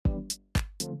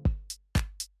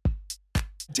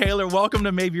Taylor, welcome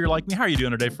to Maybe You're Like Me. How are you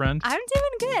doing today, friend? I'm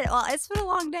doing good. Well, it's been a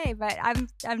long day, but I'm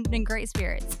in great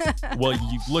spirits. Well,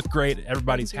 you look great.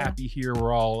 Everybody's Thank you. happy here.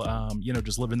 We're all,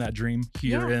 just living that dream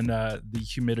here Yeah. in the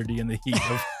humidity and the heat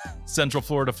of Central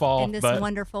Florida fall. In this But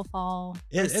wonderful fall.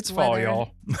 it's fall, weather.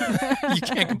 y'all. You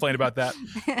can't complain about that.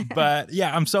 But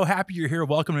yeah, I'm so happy you're here.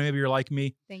 Welcome to Maybe You're Like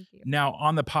Me. Thank you. Now,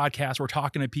 on the podcast, we're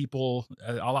talking to people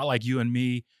a lot like you and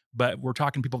me, but we're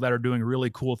talking to people that are doing really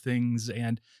cool things.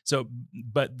 And so,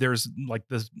 but there's like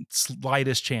the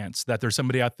slightest chance that there's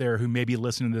somebody out there who may be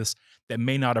listening to this that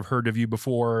may not have heard of you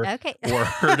before Okay. or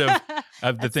heard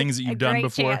of the things that you've done great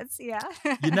before. Chance, yeah.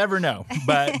 You never know,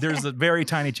 but there's a very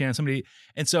tiny chance somebody.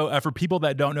 And so for people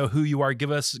that don't know who you are, give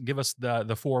us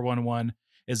the 411.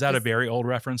 Is that a very old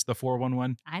reference, the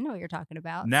 411? I know what you're talking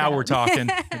about. Now so. we're talking.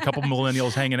 A couple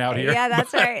millennials hanging out here. Yeah,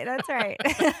 that's right. That's right.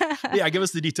 Yeah, give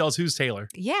us the details. Who's Taylor?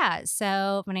 Yeah.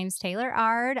 So my name's Taylor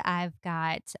Ard. I've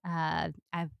got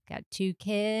 2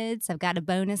 kids. I've got a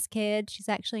bonus kid. She's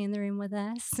actually in the room with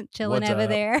us, chilling What's over up?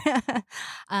 there.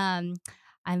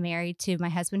 I'm married to my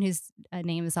husband, whose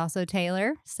name is also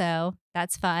Taylor. So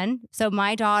that's fun. So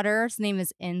my daughter's name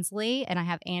is Inslee, and I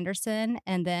have Anderson.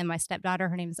 And then my stepdaughter,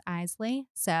 her name is Isley.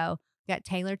 So we got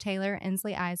Taylor,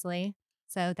 Inslee, Isley.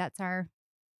 So that's our.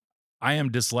 I am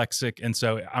dyslexic, and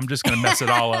so I'm just going to mess it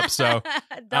all up. So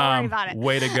Don't worry about it.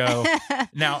 way to go.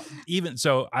 Now, even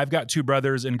so, I've got 2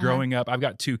 brothers, and growing up, I've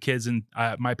got 2 kids, and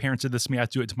my parents did this to me. I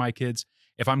do it to my kids.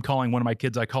 If I'm calling one of my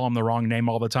kids, I call them the wrong name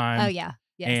all the time. Oh, yeah.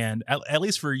 Yes. And at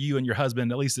least for you and your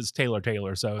husband, at least it's Taylor.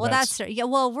 So Well, that's true. Yeah.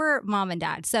 Well, we're mom and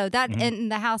dad, so that Mhm. in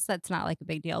the house, that's not like a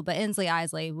big deal. But Inslee,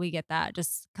 Isley, we get that.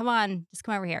 Just come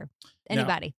over here.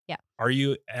 Anybody? Yeah. Are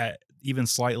you even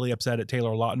slightly upset at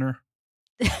Taylor Lautner?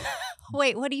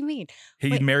 Wait, what do you mean? He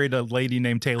Wait. married a lady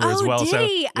named Taylor as well. Did So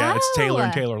he? yeah, it's Taylor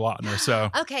and Oh. Taylor Lautner. So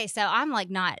Okay, so I'm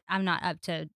not up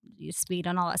to speed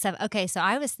on all that stuff. Okay, so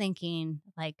I was thinking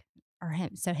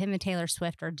him and Taylor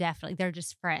Swift are definitely, they're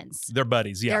just friends. they're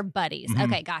buddies. Yeah. They're buddies. Mhm.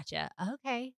 Okay, gotcha.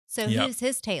 Okay, so Yep. who's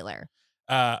his Taylor?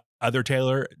 Other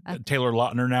Taylor, Taylor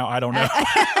Lautner now. I don't know.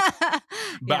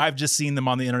 But Yeah. I've just seen them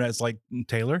on the internet. It's like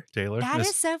Taylor. That It's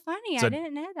is so funny. it's I a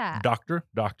didn't know that.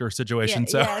 doctor situation. Yeah,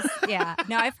 So yes, yeah.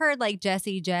 No, I've heard like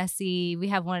Jesse. We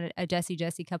have a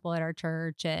Jesse couple at our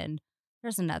church, and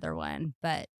there's another one,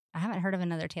 but I haven't heard of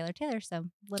another Taylor. So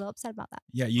I'm a little upset about that.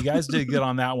 yeah, you guys did good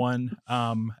on that one.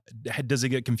 Does it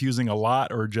get confusing a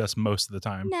lot or just most of the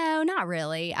time? No, not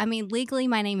really. I mean, legally,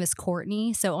 my name is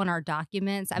Courtney. So on our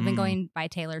documents, I've been going by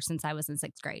Taylor since I was in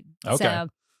 6th grade. Okay.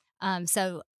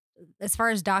 So as far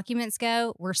as documents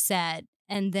go, we're set.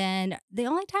 And then the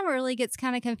only time it really gets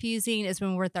kind of confusing is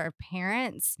when we're with our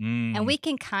parents. And we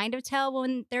can kind of tell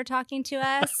when they're talking to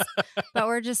us, but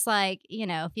we're just like,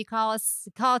 if you call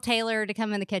Taylor to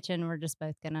come in the kitchen, we're just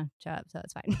both going to show up. So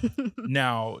it's fine.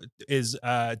 Now, is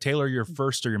Taylor your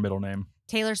first or your middle name?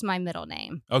 Taylor's my middle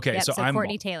name. Okay, Yep, so so I'm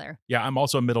Courtney Taylor. Yeah, I'm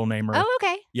also a middle namer. Oh,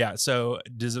 okay. Yeah, so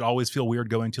does it always feel weird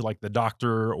going to like the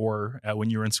doctor or when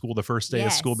you were in school the first day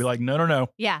of school, be like, no,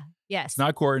 Yeah. Yes. it's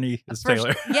not Courtney, it's First-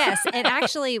 Taylor. Yes. And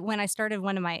actually, when I started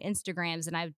one of my Instagrams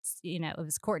and it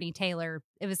was Courtney Taylor,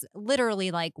 it was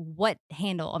literally like, what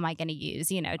handle am I going to use?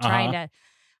 Trying to.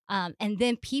 And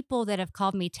then people that have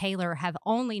called me Taylor have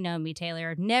only known me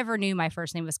Taylor, never knew my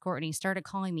first name was Courtney, started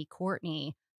calling me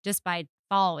Courtney just by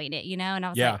following it, and I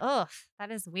was like, oh,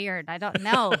 that is weird. I don't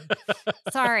know.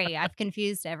 Sorry, I've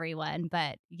confused everyone.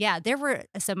 But yeah,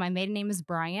 so my maiden name is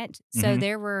Bryant. So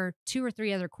there were 2 or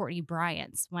 3 other Courtney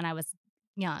Bryants when I was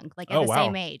young, like at the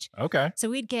same age. Okay. So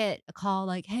we'd get a call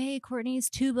like, hey, Courtney's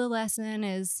tuba lesson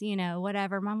is,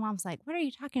 whatever. My mom's like, what are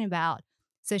you talking about?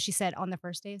 So she said on the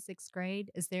first day of 6th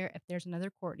grade, if there's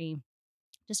another Courtney,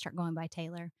 just start going by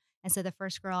Taylor. And so the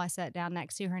first girl I sat down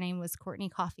next to, her name was Courtney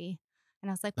Coffee. And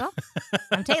I was like, well,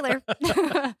 I'm Taylor.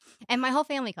 And my whole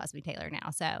family calls me Taylor now.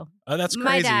 So That's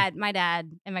crazy. My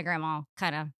dad and my grandma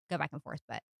kind of go back and forth.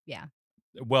 But yeah.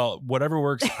 Well, whatever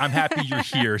works. I'm happy you're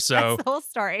here. So that's the whole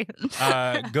story.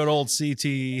 good old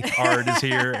CT Ard is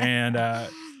here. And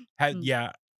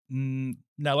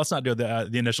no, let's not do the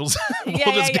initials. We'll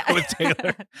just go with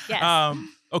Taylor. Yes.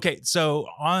 Okay, so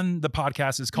on the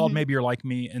podcast, it's called Maybe You're Like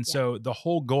Me. And so the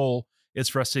whole goal is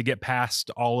for us to get past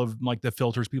all of like the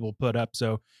filters people put up.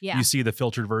 So Yeah. you see the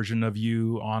filtered version of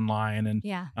you online and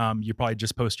Yeah. you probably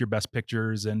just post your best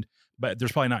pictures. but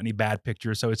there's probably not any bad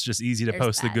pictures, so it's just easy to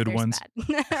post the good There's ones.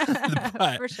 bad.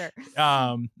 But For sure.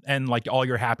 and like all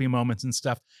your happy moments and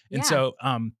stuff. And Yeah. so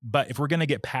but if we're gonna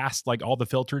get past like all the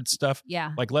filtered stuff,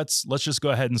 Yeah. like let's just go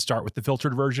ahead and start with the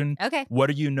filtered version. Okay. What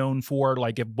are you known for?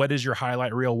 Like what is your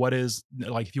highlight reel? What is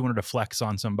like if you wanted to flex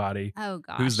on somebody, Oh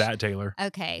who's gosh. that, Taylor?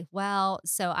 Okay. Well,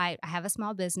 so I have a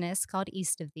small business called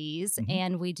East of These, Mhm.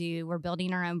 and we're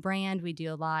building our own brand. We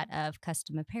do a lot of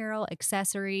custom apparel,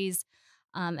 accessories.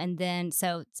 And then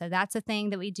so that's a thing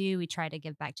that we do. We try to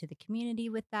give back to the community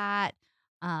with that.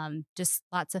 Just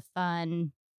lots of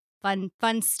fun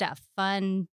stuff,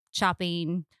 fun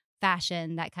shopping,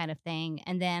 fashion, that kind of thing.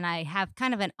 And then I have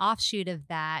kind of an offshoot of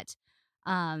that.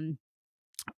 Um,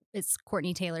 it's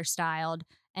Courtney Taylor styled,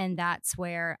 and that's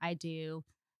where I do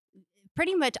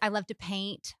pretty much. I love to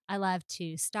paint. I love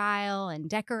to style and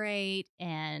decorate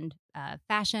and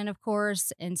fashion, of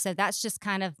course. And so that's just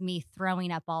kind of me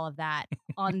throwing up all of that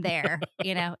on there,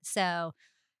 So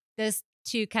those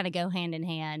two kind of go hand in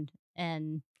hand.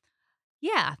 And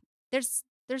yeah, there's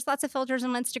lots of filters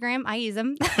on Instagram. I use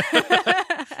them.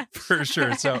 For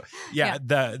sure. So yeah,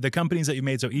 Yeah. the companies that you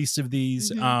made, so East of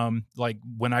These, Mhm. like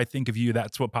when I think of you,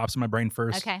 that's what pops in my brain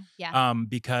first. Okay. Yeah.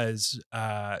 Because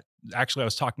actually I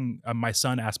was talking, my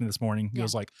son asked me this morning, he Yeah.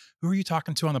 was like, who are you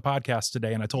talking to on the podcast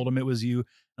today? And I told him it was you. And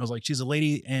I was like, she's a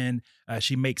lady and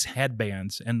she makes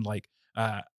headbands. And like,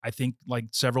 I think like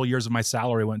several years of my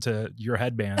salary went to your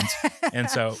headbands. And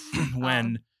so Oh,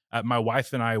 when my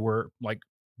wife and I were like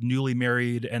newly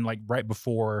married and like right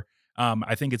before,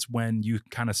 I think it's when you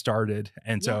kind of started.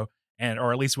 And yeah. so,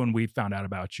 or at least when we found out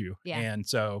about you. Yeah. And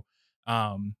so,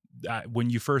 when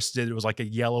you first did, it was like a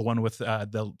yellow one with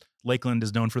the Lakeland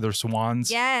is known for their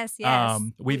swans. Yes. Yes.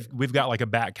 We've got like a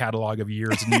back catalog of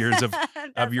years and years of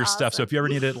That's your stuff. So awesome. if you ever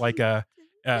needed like a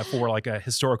for like a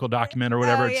historical document or Oh,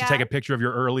 whatever to take yeah. a picture of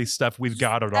your early stuff, we've Just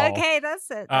got it all. okay, that's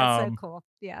it. That's so Um, cool.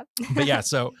 Yeah. but yeah,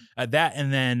 so that,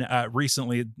 and then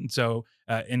recently, so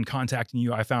in contacting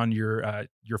you, I found your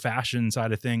fashion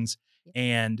side of things, Yeah.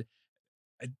 and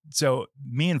so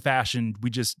me and fashion,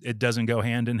 it doesn't go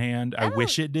hand in hand. I Oh,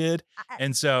 wish it did, I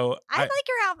and so I like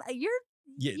your outfit.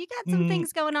 yeah, You got some mm,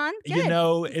 things going on.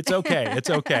 Good. it's okay, it's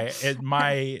okay.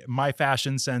 My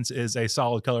fashion sense is a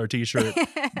solid color T-shirt,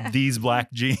 these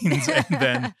black jeans, and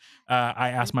then I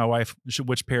asked my wife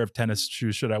which pair of tennis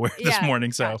shoes should I wear this Yeah,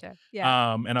 morning. So, gotcha.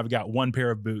 Yeah. and I've got one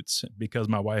pair of boots because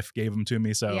my wife gave them to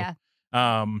me. So, Yeah.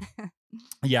 um,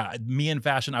 yeah, me and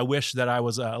fashion. I wish that I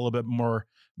was a little bit more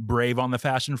brave on the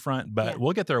fashion front, but Yeah.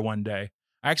 we'll get there one day.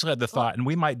 I actually had the Well, thought, and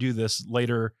we might do this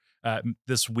later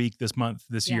this week, this month,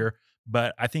 this yeah. year.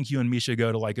 But I think you and me should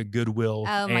go to like a Goodwill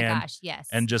Oh my gosh, yes.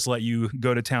 and just let you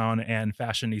go to town and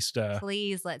fashionista.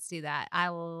 Please, let's do that. I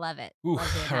love it. Ooh,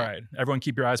 Love doing all that. right, everyone,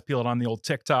 keep your eyes peeled on the old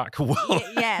TikTok. We'll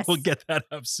Yes. we'll get that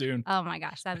up soon. Oh my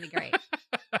gosh, that'd be great.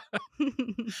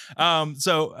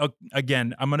 So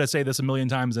again, I'm gonna say this a million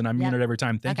times, and I mean Yep. it every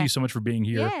time. Thank Okay. you so much for being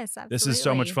here. Yes, This is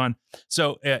so much absolutely. fun.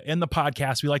 So in the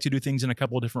podcast, we like to do things in a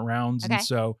couple of different rounds, Okay. and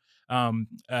so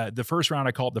the first round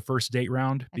I call it the first date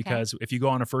round because if you go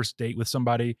on a first date with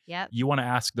somebody, Yep. you want to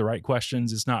ask the right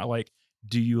questions. It's not like,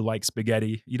 do you like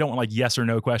spaghetti? You don't want like yes or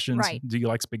no questions. Right. Do you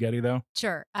like spaghetti though?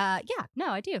 Sure. Yeah. No,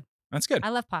 I do. That's good. I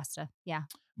love pasta. Yeah.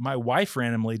 My wife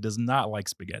randomly does not like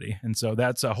spaghetti, and so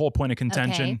that's a whole point of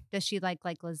contention. Okay. Does she like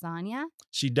lasagna?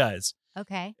 She does.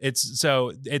 Okay. It's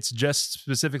just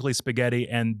specifically spaghetti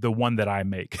and the one that I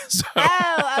make. So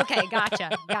Oh, okay.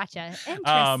 Gotcha. Gotcha.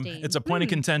 Interesting. it's a point of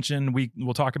contention.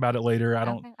 We'll talk about it later.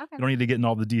 Okay. You Okay. don't need to get in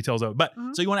all the details of it. But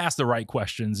Mhm. so you want to ask the right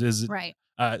questions. Is Right.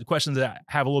 questions that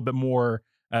have a little bit more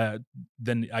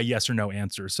than a yes or no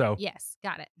answer. So Yes.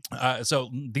 Got it. so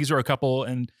these are a couple,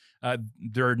 and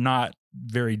they're not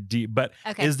very deep. But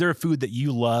Okay. is there a food that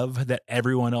you love that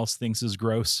everyone else thinks is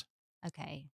gross?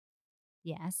 Okay.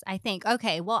 Yes, I think.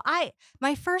 Okay. Well,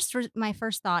 my first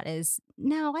thought is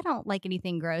no, I don't like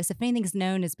anything gross. If anything's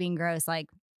known as being gross, like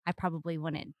I probably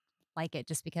wouldn't like it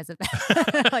just because of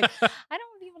that. Like I don't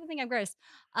want people to think I'm gross.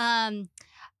 Um,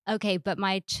 okay, but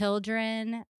my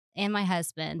children and my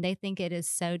husband, they think it is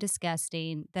so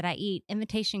disgusting that I eat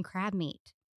imitation crab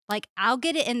meat. Like I'll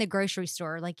get it in the grocery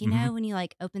store. Like Mhm. when you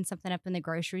like open something up in the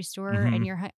grocery store and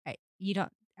Mhm. you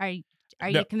don't are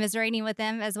No, you commiserating with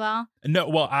them as well? no.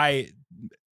 Well,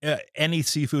 any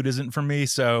seafood isn't for me.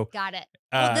 So Got it.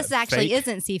 Well, this actually fake.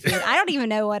 isn't seafood. I don't even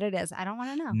know what it is. I don't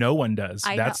want to know. No one does.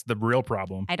 I That's the real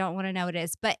problem. I don't want to know what it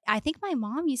is. But I think my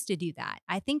mom used to do that.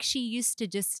 I think she used to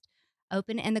just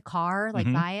open it in the car, like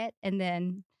Mhm. buy it, and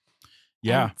then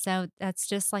Yeah. and so that's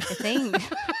just like a thing.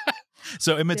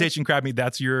 So Just imitation crab meat.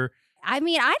 That's your. I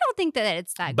mean, I don't think that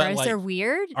it's that But gross like, or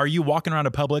weird. are you walking around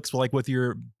a Publix like with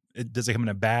your Does it come in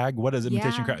a bag? What is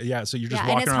imitation Yeah. crab? Yeah, so you're just Yeah, and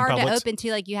walking it's around hard to Publix. open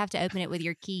too, like, you have to open it with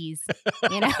your keys,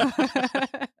 you know?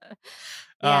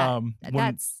 Yeah, When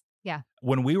that's yeah.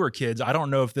 we were kids, I don't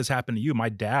know if this happened to you. My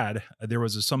dad, there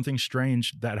was something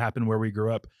strange that happened where we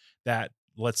grew up. That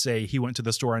let's say he went to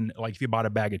the store and like if he bought a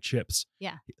bag of chips,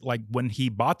 Yeah. like when he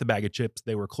bought the bag of chips,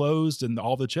 they were closed and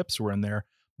all the chips were in there.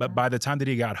 But by the time that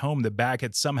he got home, the bag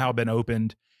had somehow been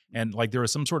opened and like there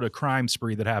was some sort of crime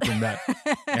spree that happened that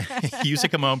he used to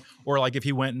come home, or like if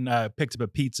he went and picked up a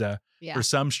pizza for Yeah,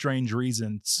 some strange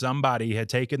reason, somebody had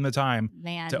taken the time to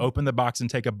man. open the box and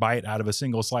take a bite out of a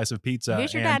single slice of pizza.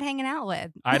 Who's your And dad hanging out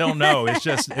with? I don't know. It's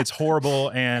just it's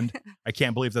horrible, and I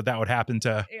can't believe that that would happen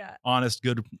to Yeah. honest,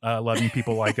 good, loving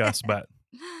people like us. But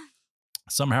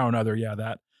somehow or another, yeah,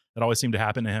 that always seemed to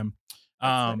happen to him.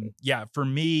 That's funny. Yeah, for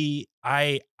me,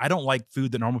 I don't like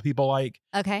food that normal people like,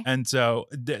 Okay. and so,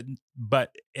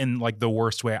 but in like the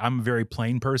worst way, I'm a very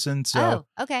plain person. So,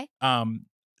 Oh, okay. um,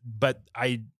 but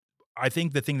I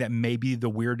think the thing that may be the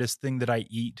weirdest thing that I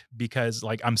eat because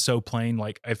like I'm so plain,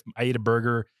 like if I eat a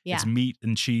burger, it's Yeah. meat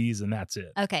and cheese and that's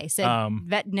it. Okay, so Um,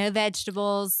 no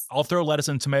vegetables. I'll throw lettuce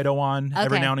and tomato on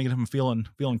every Okay. now and again if I'm feeling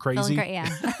Feeling crazy. great, yeah.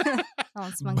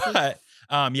 Feeling spunky. But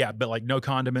yeah, but like no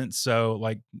condiments, so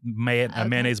like Okay.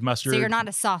 mayonnaise, So you're mustard. not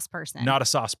a sauce person. Not a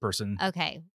sauce person,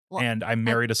 Okay. Well, and I uh,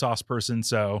 married a sauce person,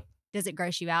 so does it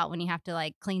gross you out when you have to,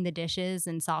 like, clean the dishes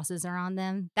and sauces are on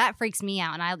them? That freaks me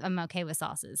out, and I'm okay with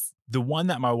sauces. the one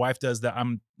that my wife does that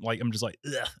I'm just like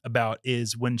ugh, about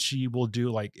is when she will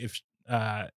do like if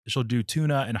she'll do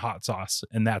tuna and hot sauce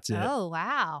and that's it. Oh,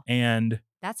 wow. And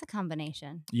That's a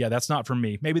combination. yeah, that's not for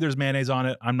me. Maybe there's mayonnaise on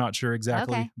it. I'm not sure Okay.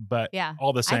 exactly, but Yeah.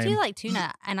 all the I do same. like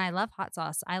tuna, and I love hot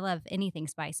sauce. I love anything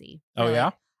spicy, Oh really.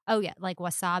 yeah. Oh, yeah, like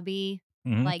wasabi.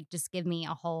 Hmm. Like, just give me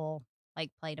a whole, like,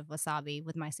 plate of wasabi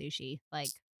with my sushi. Like,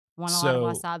 I want a lot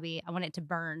of So, wasabi. I want it to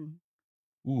burn.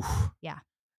 oof. Yeah.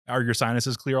 Are your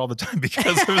sinuses clear all the time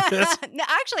because of this? No,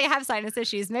 actually, I have sinus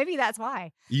issues. Maybe that's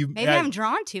why. You, Maybe I'm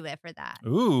drawn to it for that.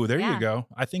 ooh, there you Yeah. go.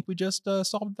 I think we just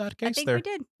solved that I case think we there.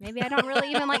 did. Maybe I don't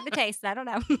really even like the taste. I don't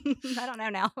know. I don't know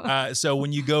now. So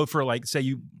when you go for like, say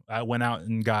you went out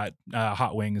and got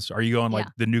hot wings, are you going like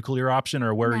Yeah. the nuclear option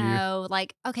or where are you? No,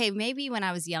 like, okay, maybe when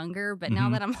I was younger, but now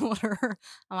Mhm. that I'm older,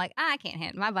 I'm like, I can't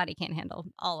handle, my body can't handle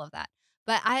all of that.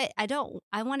 But I don't,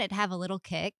 I want it to have a little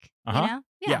kick, Uh you huh. know?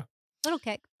 Yeah. Little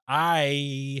kick.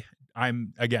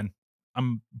 I'm again.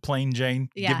 I'm plain Jane.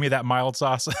 Give Yeah. me that mild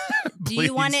sauce, Do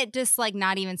you want please. it just like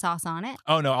not even sauce on it?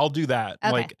 Oh no, I'll do that.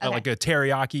 Okay. Like a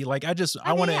teriyaki. Like I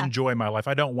Okay. want to Yeah. enjoy my life.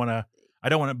 I don't want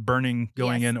it burning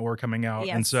going Yes. in or coming out. And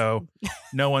Yes. so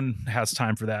no one has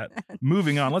time for that.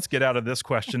 Moving on, let's get out of this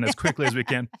question as quickly as we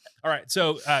can. All right.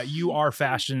 So you are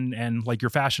fashion and like you're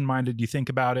fashion minded. You think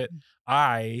about it.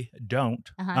 I don't.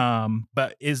 Uh-huh.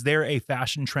 But is there a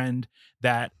fashion trend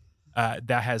that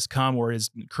that has come or is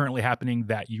currently happening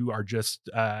that you are just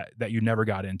that you never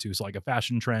got into? So like a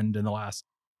fashion trend in the last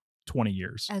 20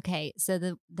 years. Okay. So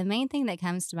the main thing that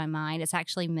comes to my mind is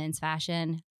actually men's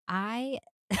fashion. I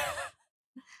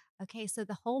Okay, so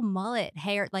the whole mullet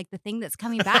hair, like the thing that's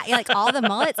coming back, like all the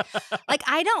mullets, like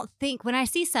I don't think when I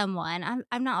see someone,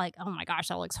 I'm not like, oh my gosh,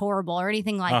 that looks horrible or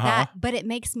anything like Uh-huh. that, but it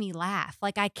makes me laugh.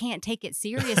 Like I can't take it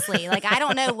seriously. Like I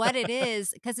don't know what it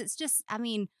is because it's just, I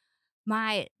mean,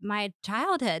 my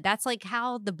childhood. That's like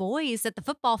how the boys at the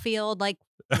football field like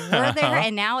were there,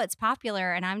 and now it's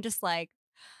popular, and I'm just like,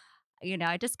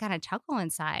 I just kind of chuckle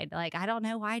inside. Like, I don't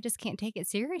know why I just can't take it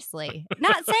seriously.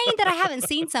 Not saying that I haven't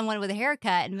seen someone with a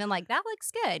haircut and been like, that looks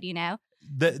good,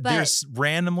 but There's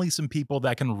randomly some people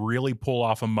that can really pull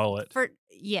off a mullet.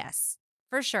 yes,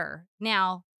 for sure.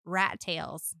 Now, rat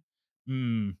tails,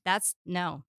 Mm. that's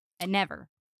no, and never.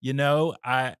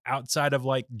 I outside of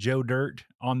like Joe Dirt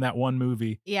on that one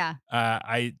movie, Yeah,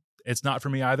 I it's not for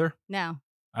me either. no,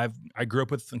 I grew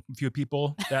up with a few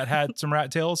people that had some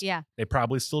rat tails. yeah, They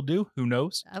probably still do. Who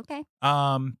knows? okay.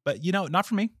 But not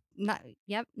for me.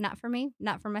 Yep, not for me,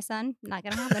 not for my son, not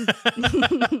gonna happen.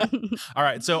 All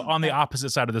right. So on the But, opposite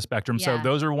side of the spectrum, so yeah,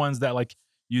 those are ones that like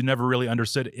you never really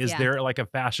understood. Is yeah. there like a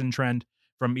fashion trend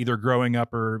from either growing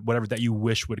up or whatever that you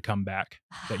wish would come back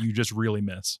that you just really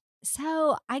miss?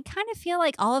 So I kind of feel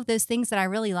like all of those things that I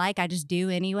really like, I just do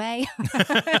anyway.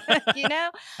 you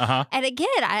know? Uh-huh. And again,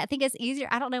 I think it's easier.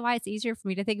 I don't know why it's easier for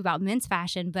me to think about men's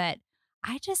fashion, but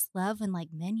I just love when like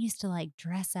men used to like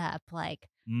dress up, like,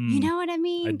 you Mm, know what I I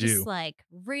mean? Just do. like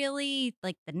really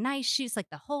like the nice shoes, like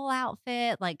the whole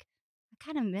outfit. Like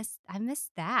I miss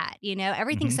that,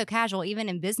 everything's Mhm. so casual, even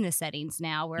in business settings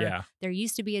now where Yeah. there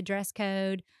used to be a dress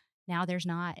code. Now there's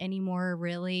not anymore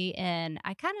really. And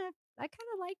I kind of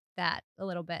like that a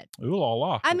little bit. Ooh la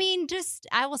la. I mean, just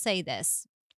I will say this.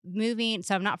 moving,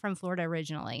 so I'm not from Florida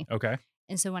originally. Okay.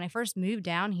 And so when I first moved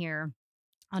down here,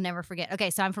 I'll never forget. Okay,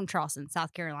 so I'm from Charleston,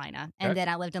 South Carolina, and Okay. then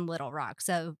I lived in Little Rock.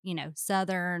 So,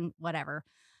 southern, whatever.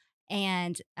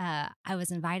 And I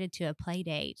was invited to a play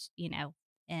date,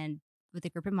 and with a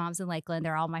group of moms in Lakeland.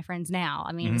 They're all my friends now.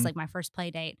 I mean, it was Mhm. like my first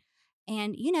play date.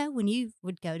 And, when you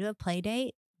would go to a play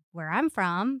date where I'm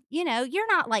from, you're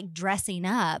not like dressing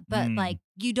up, but Mm. like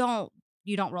you don't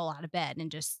roll out of bed and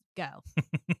just go.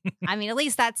 I mean, at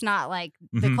least that's not like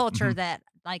the Mhm, culture mhm. that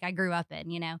like I grew up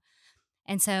in.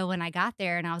 And so when I got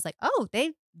there and I was like, "Oh,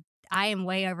 I am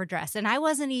way overdressed." And I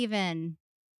don't even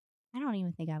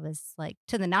think I was like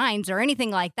to the nines or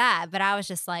anything like that, but I was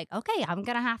just like, "Okay, I'm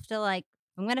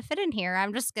gonna fit in here.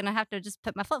 I'm just gonna have to just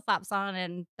put my flip-flops on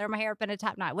and throw my hair up in a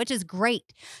top knot," which is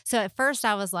great. So at first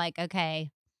I was like,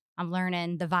 "Okay, I'm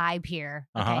learning the vibe here.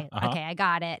 Uh-huh, Okay, uh-huh. okay, I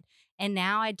got it." And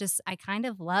now I kind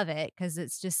of love it because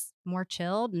it's just more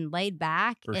chilled and laid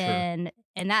back, For sure. and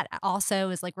that also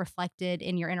is like reflected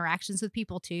in your interactions with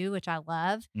people too, which I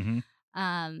love. Mhm,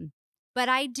 Um, but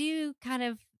I do kind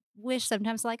of wish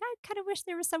sometimes, like, I kind of wish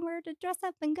there was somewhere to dress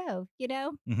up and go.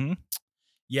 mhm.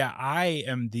 Yeah, I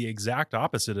am the exact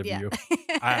opposite of Yeah. you.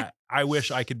 I wish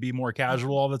I could be more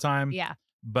casual all the time, Yeah.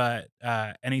 but,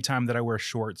 anytime that I wear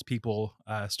shorts, people,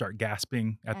 start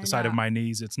gasping at the And sight of my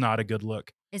knees. It's not a good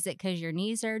look. is it because your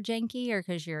knees are janky or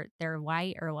because they're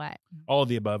white or what? All of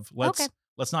the above. Okay.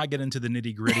 Let's not get into the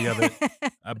nitty-gritty of it,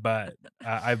 but,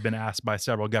 I've been asked by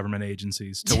several government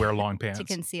agencies to wear long To pants.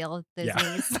 conceal those Yeah.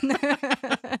 knees.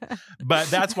 But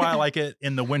that's why I like it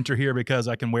in the winter here because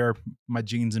I can wear my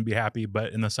jeans and be happy,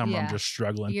 but in the summer, I'm Yeah. just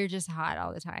struggling. You're just hot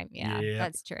all the time. Yeah, Yeah.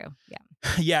 that's true. Yeah.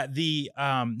 Yeah,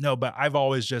 no, but I've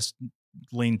always just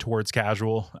leaned towards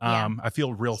casual. Yeah. I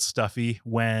feel real stuffy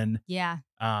when Yeah.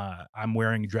 I'm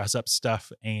wearing dress up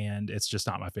stuff, and it's just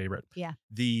not my favorite. Yeah. I I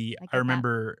get that.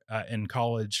 remember in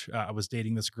college, I was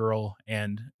dating this girl,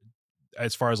 and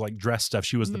as far as like dress stuff,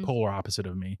 she was the Mhm. polar opposite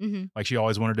of me. Mhm. Like she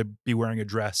always wanted to be wearing a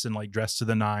dress and like dress to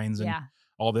the nines and Yeah.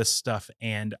 all this stuff.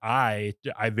 And I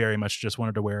very much just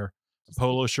wanted to wear a Just be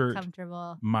polo shirt,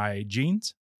 comfortable. my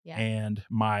jeans, Yeah. and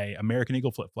my American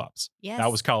Eagle flip flops.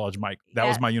 That was Yes. college, Mike. That Yeah.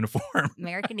 was my uniform.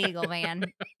 American Eagle, man.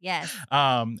 Yes.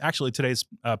 Actually, today's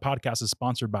podcast is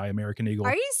sponsored by American Are Eagle.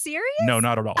 you No, serious?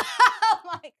 not at all. Oh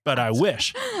my But I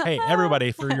wish. Hey,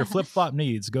 everybody, for your gosh. flip flop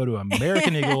needs, go to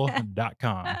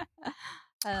AmericanEagle.com. Oh,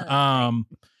 that's great. Um,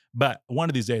 but one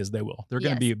of these days they will. They're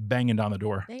going to Yes, be banging down the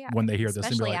door they when are, they hear this and be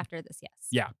especially like, after this, yes.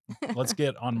 yeah, let's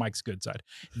get on Mike's good side.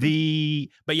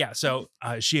 But yeah, so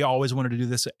she always wanted to do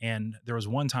this. And there was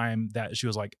one time that she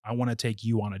was like, I want to take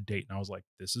you on a date. And I was like,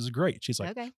 this is great. She's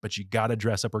like, Okay. but you got to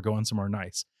dress up or going somewhere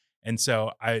nice. And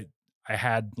so I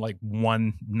had like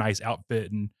one nice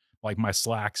outfit and like my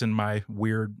slacks and my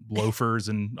weird loafers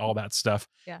and all that stuff.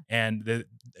 Yeah. And it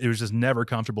was just never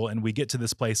comfortable. And we get to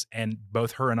this place and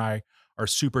both her and I are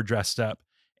super dressed up.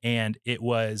 And it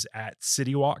was at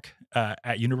City Walk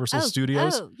at Universal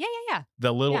Studios. Yeah, yeah,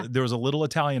 yeah. There was a little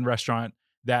Italian restaurant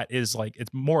that is like,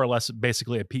 it's more or less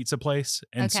basically a pizza place.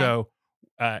 And Okay. so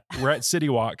we're at City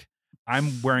Walk.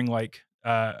 I'm wearing like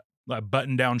a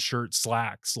button down shirt,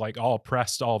 slacks, like all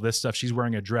pressed, all this stuff. She's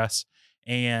wearing a dress.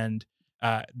 And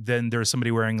then there's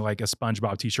somebody wearing like a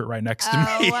SpongeBob t-shirt right next to me.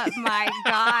 Oh my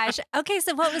gosh. Okay,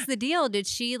 so what was the deal? Did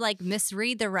she like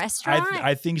misread the restaurant?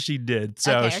 I think she did.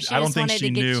 So Okay, or she I don't just think wanted she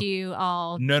to knew. get you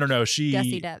all No.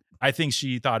 gussied up. I think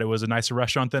she thought it was a nicer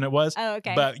restaurant than it was. Oh,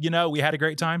 okay. But we had a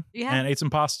great time Yeah. and ate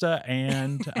some pasta.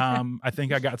 And I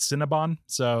think I got Cinnabon.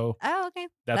 So Oh, okay.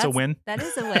 that's a win. That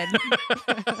is a win.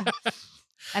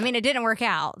 I mean, it didn't work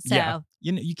out, so Yeah.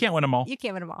 You can't win them all. you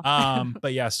can't win them all.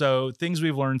 But yeah, so things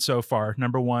we've learned so far.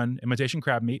 Number one, imitation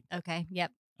crab meat. Okay,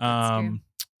 yep. That's true.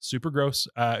 Super gross.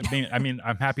 I mean,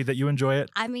 I'm happy that you enjoy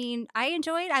it. I mean, I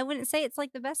enjoy it. I wouldn't say it's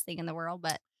like the best thing in the world,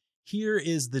 but Here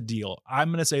is the deal. I'm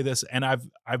going to say this, and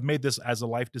I've made this as a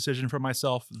life decision for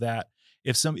myself that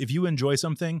if you enjoy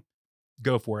something,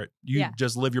 go for it. You Yeah.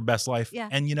 just live your best life. Yeah.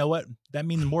 And you know what? That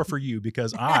means more for you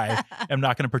because I am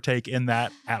not going to partake in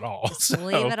that at all. just So,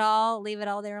 leave it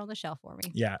all there on the shelf for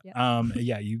me. yeah. Yeah.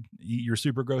 Yeah, you eat your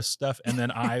super gross stuff and then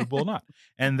I will not.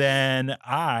 And then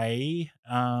I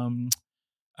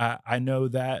know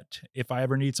that if I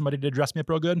ever need somebody to dress me up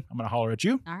real good, I'm going to holler at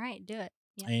you. All right, do it.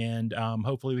 Yeah. And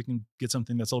hopefully we can get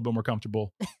something that's a little bit more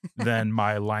comfortable than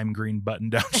my lime green button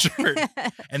down shirt.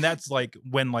 And that's like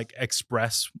when like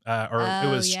Express or it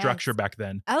Oh, was Structure yes. back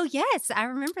then. Oh, yes, I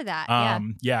remember that. Yeah.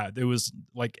 Yeah, it was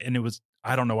like, and it was,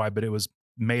 I don't know why, but it was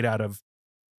made out of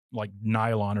like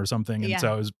nylon or something. And Yeah.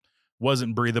 so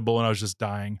wasn't breathable and I was just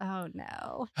dying. Oh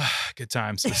no. Good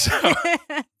times. So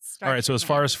All right. So as structured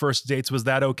far as manner. first dates, was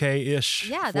that okay-ish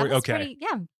Yeah, for that you? was Okay. pretty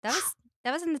yeah,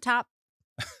 that was in the top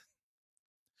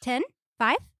 10,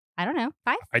 5. I don't know,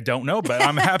 5? I don't know, but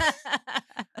I'm happy.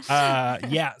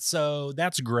 Yeah, so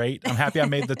that's great. I'm happy I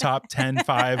made the top 10,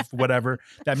 5, whatever.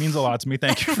 That means a lot to me.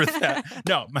 Thank you for that.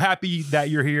 No, I'm happy that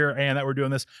you're here and that we're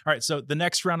doing this. All right, so the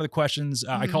next round of the questions,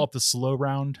 I call Mhm. it the slow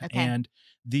round, Okay, and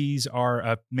these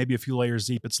are maybe a few layers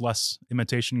deep. It's less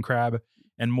imitation crab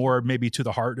and more maybe to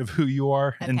the heart of who you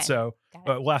are. And okay, so got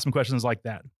it. we'll ask some questions like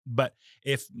that. But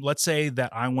if let's say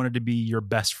that I wanted to be your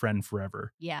best friend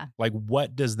forever, Yeah. like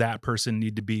what does that person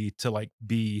need to be to like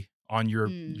be on your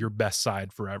Mm. best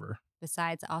side forever?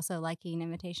 Besides also liking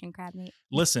imitation crab meat.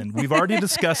 Listen, we've already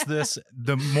discussed this.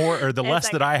 The more or the It's less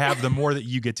that I okay. have, the more that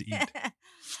you get to eat.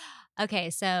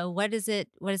 Okay, so what does it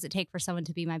take for someone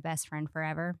to be my best friend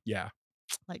forever? Yeah.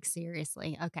 Like,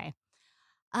 seriously, okay.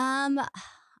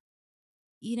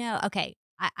 Okay,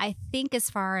 I think as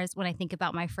far as when I think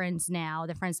about my friends now,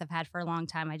 the friends I've had for a long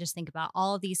time, I just think about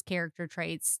all of these character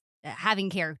traits, having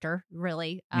character,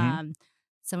 really. Mhm.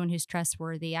 Someone who's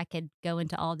trustworthy. I could go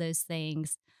into all those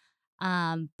things.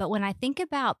 But when I think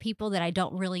about people that I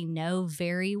don't really know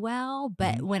very well,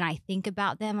 but Mhm. when I think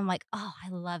about them, I'm like, oh, I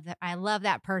love that. I love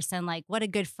that person. Like, what a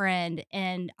good friend.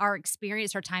 And our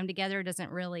experience, our time together doesn't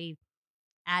really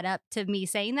add up to me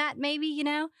saying that, maybe,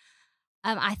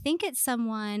 I think it's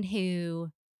someone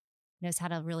who knows how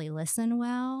to really listen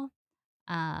well.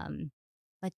 Um,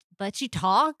 let you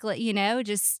talk,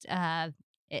 just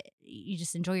you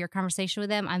just enjoy your conversation with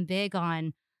them. I'm big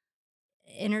on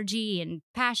energy and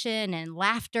passion and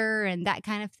laughter and that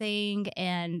kind of thing.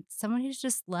 And someone who's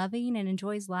just loving and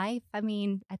enjoys life. I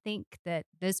mean, I think that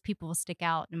those people will stick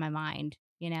out in my mind.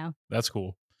 That's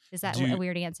cool. Is that a Do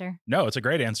weird answer? No, it's a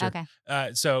great answer. Okay.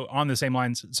 So on the same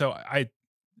lines, so I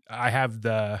have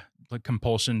the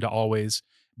compulsion to always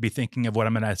be thinking of what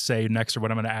I'm going to say next or what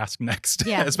I'm going to ask next,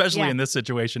 Yeah. especially Yeah. in this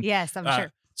situation. Yes, I'm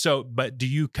sure. But do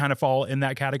you kind of fall in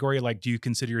that category? Like, do you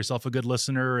consider yourself a good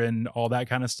listener and all that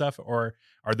kind of stuff? Or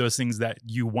are those things that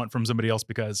you want from somebody else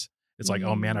because it's like,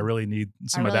 oh man, I Mm. really need I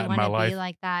some of really that in my wanna be life?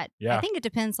 like that. I Yeah, think it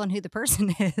depends on who the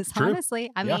person is, true. honestly.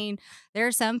 I Yeah, mean, there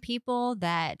are some people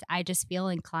that I just feel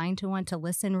inclined to want to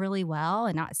listen really well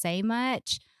and not say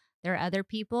much. There are other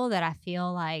people that I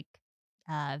feel like,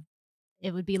 uh,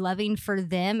 it would be loving for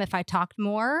them if I talked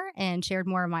more and shared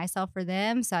more of myself for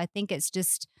them. So I think it's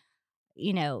just,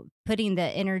 putting the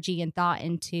energy and thought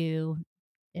into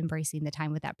embracing the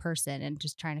time with that person and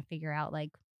just trying to figure out, like,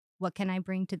 what can I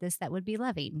bring to this that would be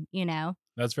loving?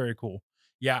 that's very cool.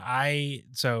 Yeah, I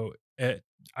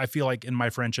feel like in my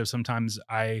friendship sometimes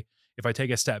if I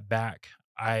take a step back,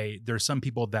 I there's some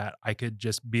people that I could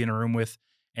just be in a room with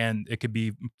and it could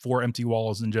be four empty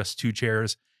walls and just two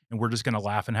chairs and we're just going to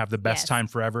laugh and have the best Yes. time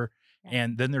forever. Yeah.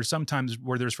 And then there's sometimes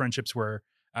where there's friendships where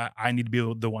I need to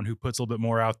be the one who puts a little bit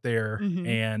more out there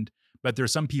Mhm. but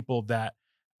there's some people that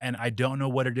and I don't know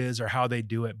what it is or how they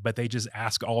do it, but they just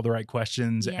ask all the right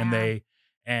questions Yeah.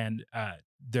 and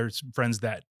there's friends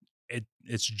that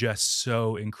it's just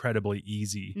so incredibly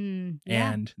easy.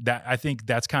 Yeah. And that I think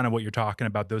that's kind of what you're talking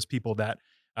about. Those people that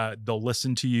they'll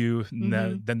listen to you, and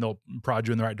Mhm. then they'll prod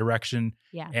you in the right direction.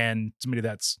 Yeah. And somebody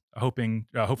that's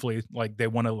hopefully, like they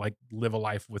want to like live a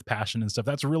life with passion and stuff.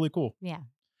 That's really cool. Yeah.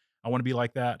 I want to be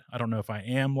like that. I don't know if I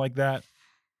am like that.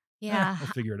 Yeah. We'll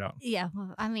figure it out. Yeah.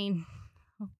 Well, I mean,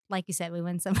 like you said, we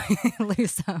win some,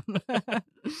 lose some.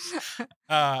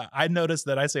 I noticed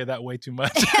that I say that way too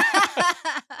much.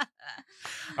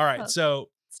 All right, Well, so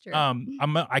it's true.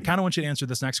 I kind of want you to answer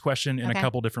this next question in a Okay.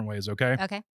 couple different ways, okay?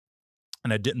 Okay.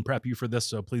 And I didn't prep you for this,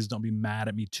 so please don't be mad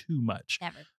at me too much.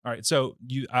 Never. All right, so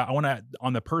I want to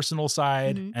on the personal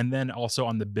side Mhm. and then also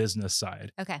on the business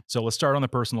side. Okay. So let's start on the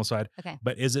personal side. Okay.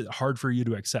 But is it hard for you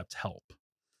to accept help?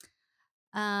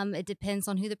 It depends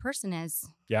on who the person is.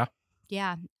 Yeah.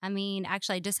 Yeah. I mean,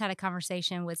 actually, I just had a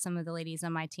conversation with some of the ladies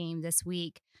on my team this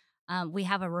week. We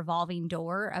have a revolving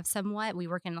door of somewhat. We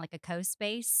work in like a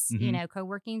co-space, Hmm.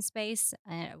 co-working space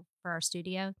for our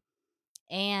studio.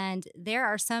 And there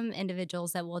are some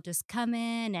individuals that will just come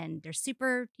in and they're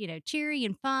super, cheery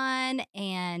and fun.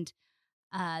 And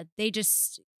they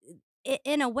just,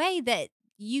 in a way that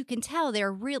you can tell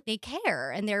they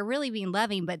care and they're really being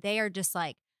loving, but they are just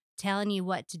like telling you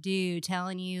what to do,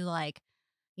 telling you like,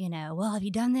 well, have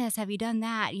you done this? Have you done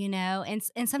that?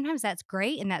 And sometimes that's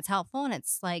great and that's helpful. And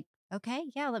it's like, okay,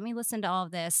 yeah, let me listen to all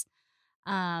of this.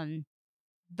 Um,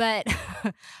 but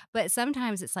but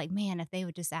sometimes it's like, man, if they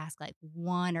would just ask like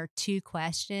one or two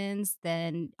questions,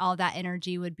 then all that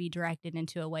energy would be directed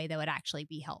into a way that would actually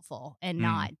be helpful and Mm,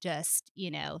 not just,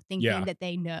 thinking yeah. that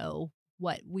they know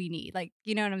what we need. Like,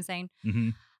 you know what I'm saying? Hmm.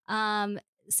 Um,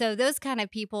 So those kind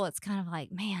of people, it's kind of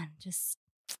like, man, just,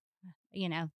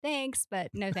 thanks, but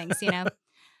no thanks.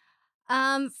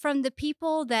 From the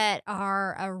people that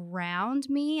are around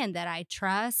me and that I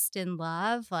trust and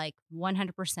love, like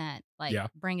 100%, like Yeah.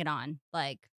 bring it on.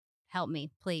 Like, help me,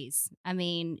 please. I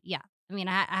mean, yeah. I mean,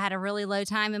 I had a really low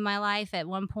time in my life at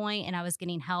one point, and I was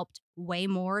getting helped way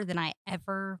more than I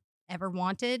ever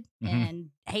wanted, Mhm. and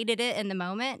hated it in the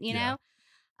moment, Yeah.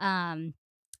 Um,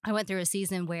 I went through a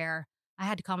season where I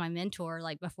had to call my mentor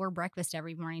like before breakfast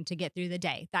every morning to get through the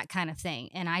day, that kind of thing.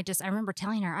 And I remember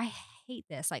telling her, I hate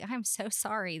this. Like, I'm so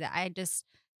sorry that I just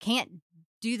can't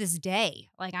do this day.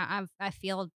 Like, I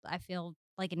feel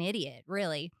like an idiot,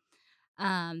 really.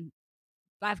 Um,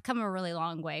 but I've come a really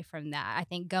long way from that. I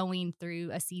think going through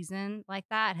a season like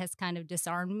that has kind of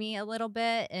disarmed me a little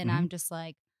bit. And Mhm. I'm just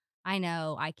like, I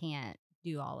know I can't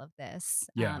do all of this.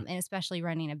 Yeah. And especially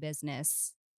running a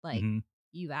business, like Mhm.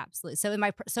 you absolutely. So in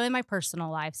my personal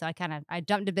life, so I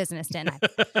jumped to business, didn't I?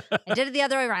 I did it the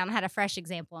other way around. I had a fresh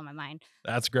example in my mind.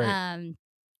 That's great. Um,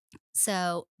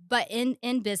 but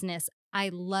in business, I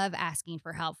love asking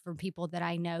for help from people that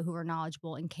I know who are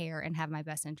knowledgeable and care and have my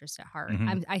best interest at heart.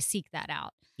 Mhm. I seek that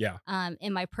out. Yeah.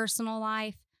 In my personal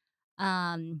life,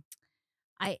 um,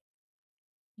 I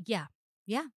yeah,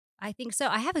 yeah, I think so.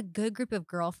 I have a good group of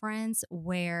girlfriends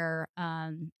where,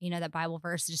 that Bible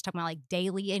verse is just talking about like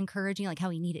daily encouraging, like how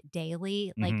we need it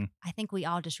daily. Like, Mhm. I think we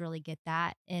all just really get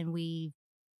that, and we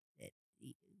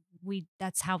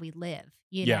that's how we live,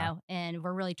 Yeah. and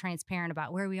we're really transparent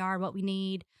about where we are, what we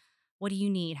need. What do you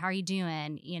need? How are you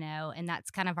doing? And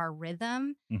that's kind of our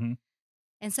rhythm. Mhm.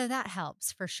 And so that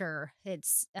helps for sure.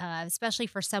 It's especially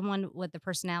for someone with a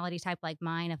personality type like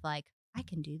mine of like, I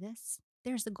can do this.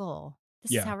 There's the goal.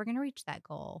 This is Yeah. how we're going to reach that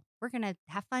goal. We're going to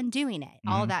have fun doing it.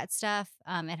 All Mhm. that stuff.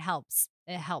 It helps.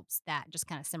 It helps that just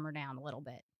kind of simmer down a little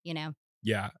bit.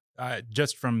 Yeah.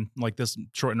 Just from like this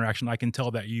short interaction, I can tell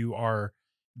that you are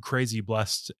crazy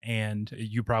blessed and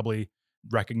you probably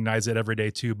recognize it every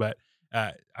day too. But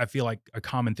I feel like a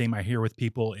common theme I hear with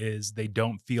people is they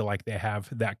don't feel like they have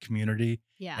that community.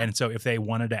 Yeah. And so if they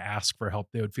wanted to ask for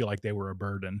help, they would feel like they were a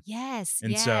burden. Yes.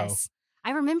 And so, Yes.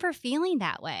 I remember feeling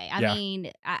that way. I yeah.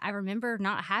 mean, I remember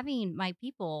not having my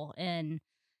people and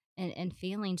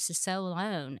feeling just so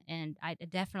alone. And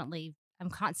I'm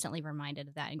constantly reminded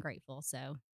of that and grateful.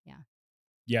 So, yeah.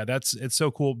 Yeah. It's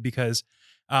so cool because,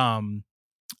 um,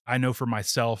 I know for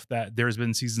myself that there's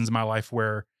been seasons in my life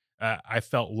where I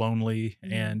felt lonely,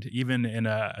 Mhm. and even in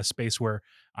a space where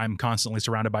I'm constantly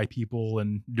surrounded by people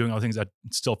and doing all the things, I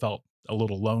still felt a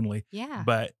little lonely. Yeah.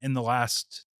 But in the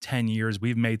last 10 years,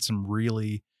 we've made some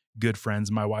really good friends,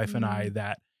 my wife and I, Mhm.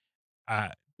 that uh,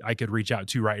 I could reach out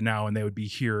to right now, and they would be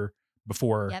here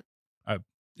before. Yep. Uh,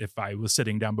 if I was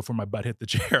sitting down before my butt hit the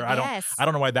chair, I Yes.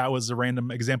 don't know why that was a random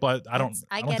example. I I don't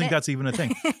get think it. that's even a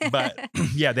thing. But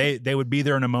yeah, they would be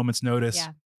there in a moment's notice,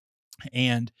 Yeah.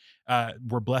 and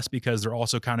we're blessed because they're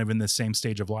also kind of in the same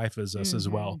stage of life as us as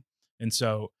well. Mhm. And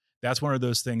so that's one of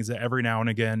those things that every now and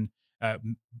again,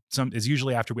 some is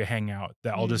usually after we hang out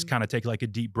that I'll just Mm. kind of take like a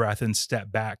deep breath and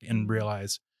step back and Mm.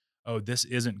 realize, oh, this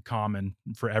isn't common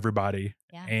for everybody,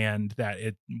 Yeah. and that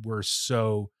we're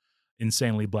so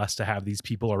insanely blessed to have these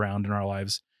people around in our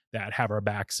lives that have our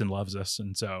backs and loves us.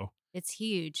 And so, It's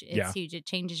huge. It's yeah, huge. It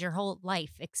changes your whole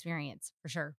life experience for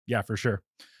sure. yeah, for sure.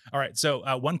 All right.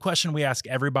 So one question we ask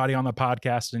everybody on the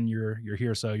podcast, and you're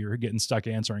here, so you're getting stuck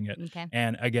answering it. Okay.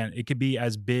 And again, it could be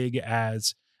as big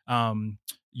as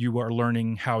you are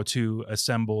learning how to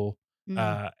assemble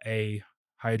Mm. a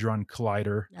hadron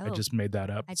collider. I Oh, just made that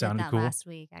up. I It did sounded that cool. last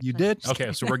week, You actually. did? Just Okay,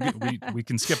 kidding. so we're good. We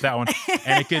can skip that one.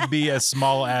 And it could be as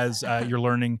small as you're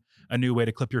learning a new way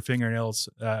to clip your fingernails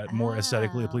more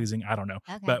aesthetically Oh, pleasing. I don't know,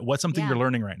 okay. but what's something you're Yeah.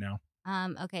 learning right now?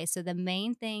 Okay, so the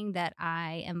main thing that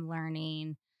I am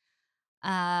learning,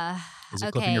 uh, Is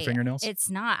it clipping your okay, fingernails? it's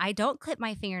not. I don't clip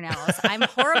my fingernails. I'm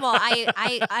horrible.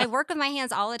 I work with my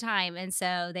hands all the time, and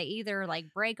so they either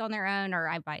like break on their own or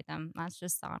I bite them. That's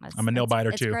just I'm honest. a nail It's biter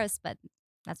it's too. gross, but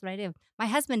that's what I do. My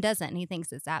husband doesn't, and he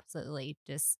thinks it's absolutely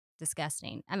just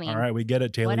disgusting. I All mean, right, we get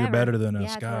it, Taylor. You're whatever. better than us.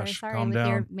 Yeah, Taylor, Gosh, sorry calm with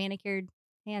your down. manicured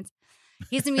hands.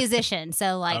 He's a musician,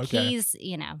 so, like, Okay.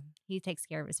 he takes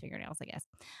care of his fingernails, I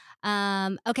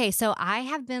guess. Okay, so I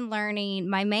have been learning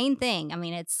my main thing, I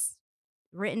mean, it's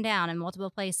written down in multiple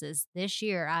places. This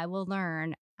year, I'm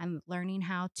learning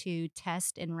how to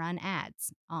test and run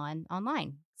ads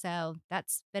online. So,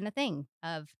 that's the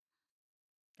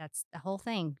whole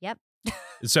thing. Yep.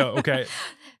 So, okay,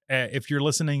 if you're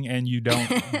listening and you don't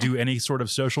do any sort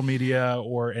of social media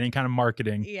or any kind of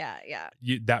marketing, Yeah, yeah.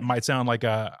 that might sound like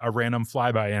a random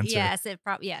flyby answer, Yes,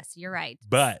 yes, you're right.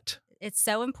 but It's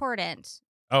so important.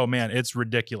 Oh man, it's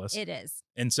ridiculous. It is.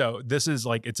 And so this is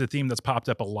like, it's a theme that's popped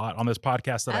up a lot on this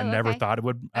podcast that I Oh, never okay. thought it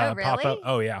would Oh, pop up. really?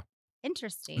 Oh yeah.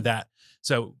 Interesting. That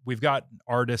so we've got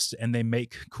artists and they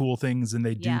make cool things and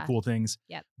they do Yeah. cool things,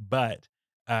 Yep. but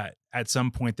at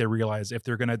some point they realize if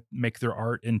they're going to make their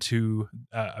art into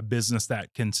a business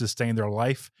that can sustain their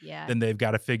life, Yeah. then they've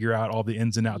got to figure out all the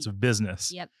ins and outs Y- of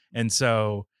business. Yep. And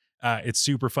so it's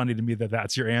super funny to me that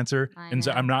that's your answer. I And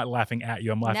so I'm know. not laughing at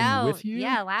you, I'm laughing No. with you.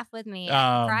 Yeah. Laugh with me.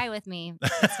 Um, Cry with me.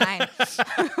 It's fine.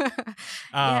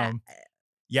 Yeah. um,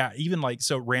 yeah, even like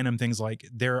so random things like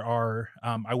there are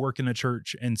I work in a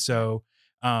church and Yeah. so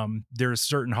there's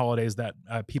certain holidays that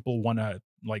people want to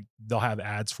like they'll have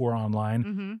ads for online.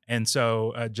 Mm-hmm. And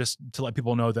so just to let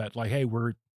people know that like hey,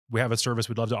 we have a service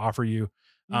we'd love to offer you.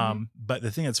 Mm-hmm. But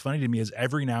the thing that's funny to me is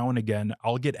every now and again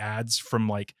I'll get ads from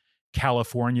like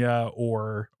California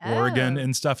or Oregon Oh,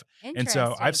 and stuff. And so I've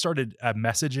interesting. started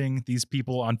messaging these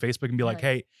people on Facebook and be You're like, like,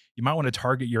 "Hey, you might want to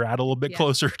target your ad a little bit yeah.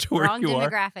 closer to where Wrong you are."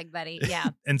 demographic, buddy. Yeah.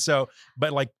 And so,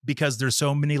 but like because there's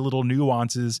so many little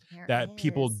nuances There that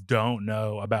people is. don't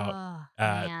know about Oh,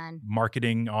 uh, man.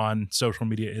 marketing on social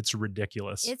media, it's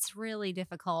ridiculous. It's really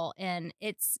difficult. And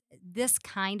it's this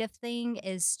kind of thing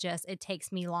is just, it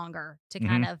takes me longer to Hmm.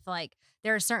 kind of like,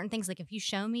 there are certain things like if you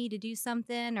show me to do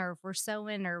something or if we're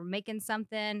sewing or making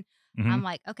something, Hmm. I'm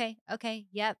like, okay,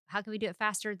 yep. How can we do it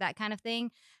faster? That kind of thing.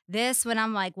 This, when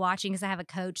I'm like watching, because I have a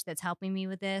coach that's helping me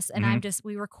with this, and Hmm.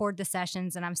 we record the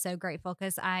sessions, and I'm so grateful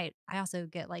because I also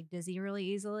get like dizzy really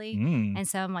easily. Mm. And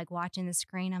so I'm like watching the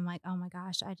screen. I'm like, oh my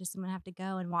gosh, I'm gonna have to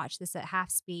go and watch this at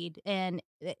half speed. And,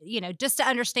 just to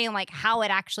understand like how it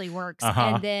actually works. Uh-huh.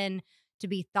 And then to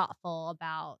be thoughtful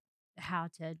about how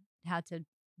to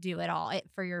do it all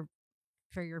for your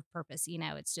purpose.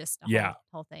 It's just a Yeah.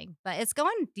 whole thing. But it's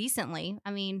going decently. I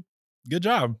mean, Good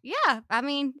job. yeah. I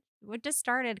mean, we just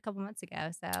started a couple months ago.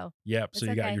 So Yep. So it's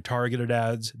you got okay. your targeted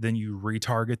ads, then you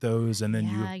retarget those, and then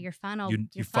Yeah, your funnel, you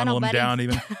your funnel funnel, them buddy. down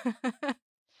even.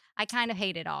 I kind of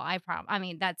hate it all. I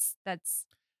mean, that's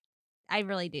I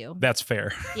really do. That's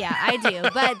fair. Yeah, I do.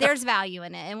 But there's value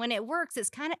in it. And when it works,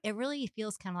 it really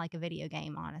feels kind of like a video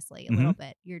game, honestly, a Hmm. little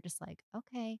bit. You're just like,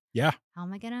 okay, Yeah. how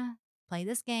am I gonna play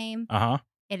this game? Uh-huh.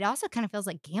 It also kind of feels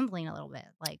like gambling a little bit.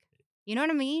 Like, you know what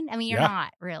I mean? I mean, you're Yeah.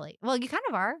 not really. Well, you kind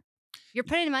of are. You're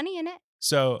putting money in it.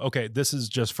 So, okay, this is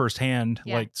just firsthand.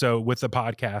 Yeah. Like, so with the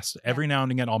podcast, Yeah. every now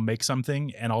and again, I'll make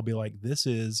something and I'll be like, this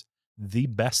is the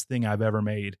best thing I've ever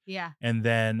made. Yeah. And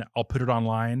then I'll put it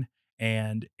online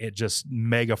and it just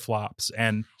mega flops.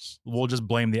 And Gosh. we'll just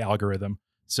blame the algorithm.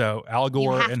 So, Al You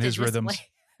Gore have and to his just rhythms.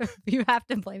 you have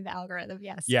to blame the algorithm.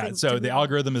 Yes. Yeah. To So, the move on.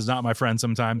 algorithm is not my friend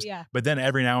sometimes. Yeah. But then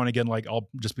every now and again, like, I'll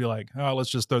just be like, oh, let's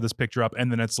just throw this picture up.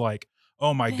 And then it's like,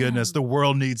 oh my goodness, the Boom.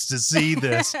 world needs to see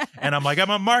this. And I'm like,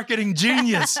 I'm a marketing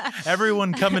genius.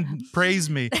 Everyone come and praise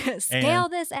me. Scale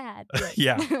this ad.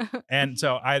 Yeah. And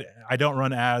so I don't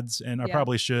run ads and I Yeah.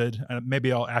 probably should.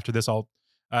 Maybe after this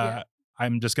Yeah.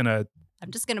 I'm just gonna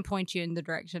I'm just gonna point you in the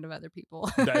direction of other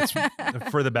people. that's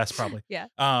for the best probably. Yeah.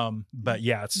 But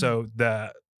yeah, so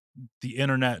the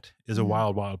internet is a Mhm.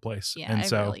 wild, wild place. Yeah, And it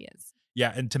so really is.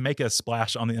 yeah, and to make a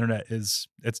splash on the internet it's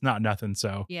not nothing.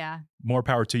 So Yeah. more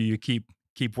power to you. Keep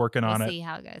working We'll on it. see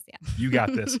how it goes. Yeah. You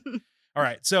got this. All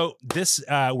right. So this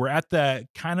we're at the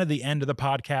kind of the end of the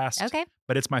podcast. Okay.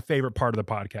 But it's my favorite part of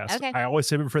the podcast. Okay. I always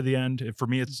save it for the end. For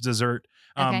me, it's dessert.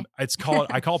 Okay. I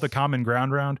call it the common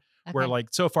ground round, where Okay. like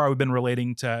so far we've been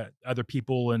relating to other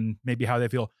people and maybe how they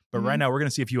feel. But right Mhm. now we're gonna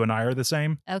see if you and I are the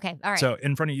same. Okay. All right. So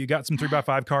in front of you, you got some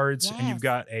 3x5 cards and you've Yes.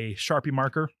 got a Sharpie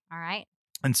marker. All right.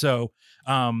 And so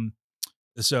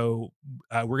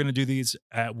we're gonna do these.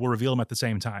 We'll reveal them at the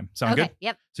same time. Sound Okay. good?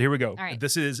 Yep. So here we go. All right.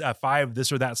 This is 5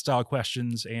 this or that style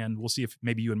questions, and we'll see if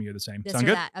maybe you and me are the same. This Sound or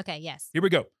good? that. Okay. Yes. Here we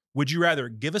go. Would you rather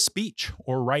give a speech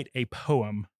or write a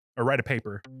poem or write a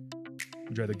paper?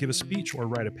 Would you rather give a speech or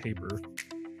write a paper?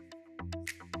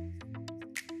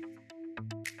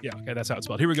 Yeah, okay, that's how it's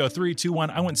spelled. Here we go. 3, 2, 1.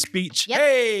 I went speech. Yep.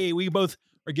 Hey, we both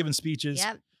are giving speeches.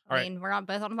 Yep. All right. I mean, we're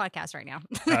both on the podcast right now.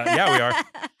 Yeah, we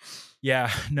are.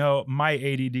 Yeah, no, my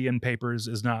ADD in papers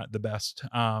is not the best.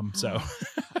 So,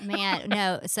 Man,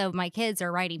 no. So my kids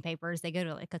are writing papers. They go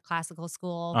to like a classical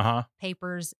school. uh-huh.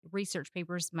 Papers, research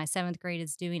papers. My 7th grade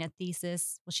is doing a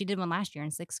thesis. Well, she did one last year in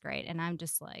 6th grade. And I'm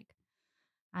just like,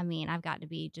 I mean, I've got to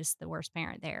be just the worst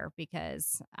parent there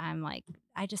because I'm like,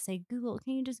 I just say, Google,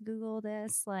 can you just Google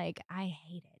this? Like, I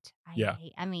hate it. Yeah.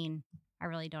 I mean, I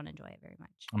really don't enjoy it very much.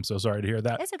 I'm so sorry to hear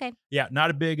that. It's okay. Yeah,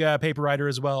 not a big paper writer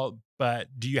as well, but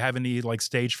do you have any like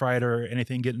stage fright or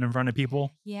anything getting in front of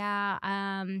people? Yeah.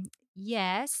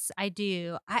 Yes, I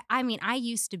do. I mean, I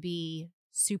used to be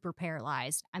super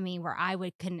paralyzed. I mean, where I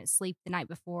would couldn't sleep the night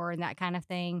before and that kind of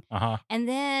thing. Uh-huh. And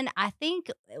then I think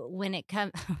when it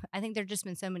comes, I think there's just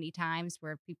been so many times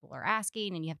where people are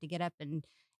asking and you have to get up and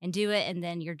do it, and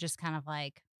then you're just kind of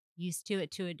like used to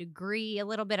it to a degree a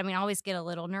little bit. I mean, I always get a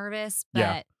little nervous,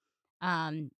 Yeah. but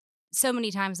um, so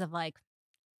many times of like,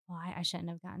 well, I shouldn't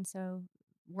have gotten so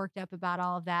worked up about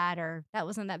all of that, or that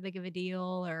wasn't that big of a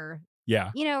deal, or,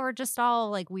 Yeah. we're just all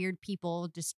like weird people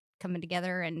just coming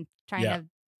together and trying Yeah. to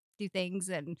do things.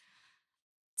 And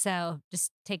so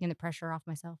just taking the pressure off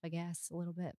myself, I guess, a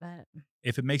little bit. But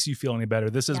If it makes you feel any better,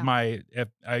 this is yeah. if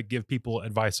I give people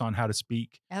advice on how to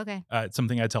speak, Okay.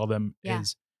 something I tell them Yeah.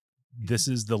 is this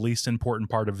is the least important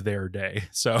part of their day.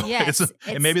 So Yes.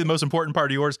 it may be the most important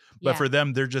part of yours, but Yeah. for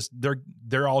them,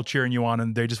 they're all cheering you on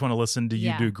and they just want to listen to you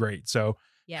Yeah. do great. So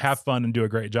have Yes. fun and do a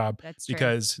great job That's true.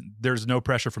 because there's no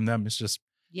pressure from them. It's just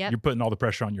Yep. you're putting all the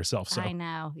pressure on yourself. So I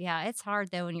know. Yeah. It's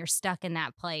hard though when you're stuck in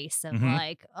that place of mhm.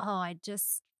 like, oh, I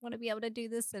just want to be able to do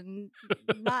this and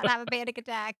not have a panic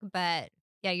attack. But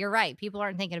yeah, you're right. People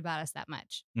aren't thinking about us that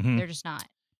much. Mhm. They're just not.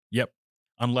 Yep.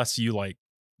 Unless you like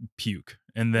puke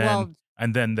Well,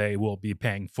 and then they will be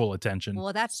paying full attention.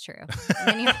 well, that's true. And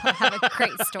then you'll have a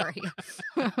great story.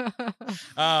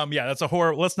 Yeah, that's a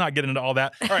horror. Let's not get into all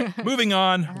that. All right, moving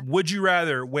on. Uh-huh. Would you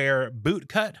rather wear boot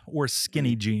cut or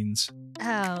skinny jeans?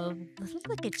 Oh,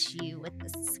 look at you with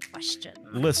this question.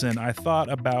 Listen, I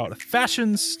thought about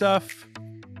fashion stuff.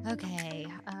 Okay.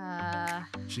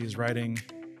 She's writing,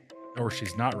 or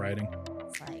she's not writing.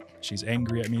 It's like She's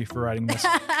angry at me for writing this.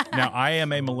 Now, I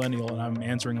am a millennial and I'm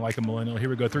answering like a millennial. Here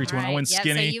we go. 3, 2, 1. I went Yep,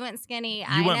 skinny. so you went skinny.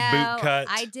 You went boot cut.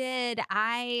 I did.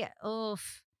 I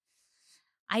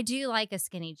do like a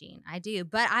skinny jean. I do.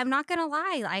 But I'm not going to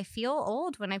lie. I feel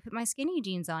old when I put my skinny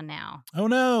jeans on now. Oh,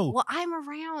 no. Well, I'm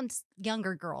around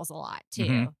younger girls a lot too.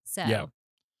 Mhm. So Yeah.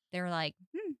 they're like,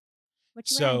 what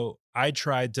you wearing? So I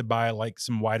tried to buy like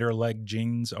some wider leg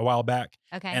jeans a while back.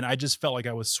 Okay. And I just felt like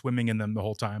I was swimming in them the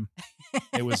whole time.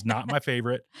 It was not my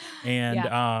favorite. And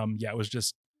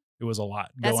it was a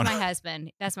lot That's going my on.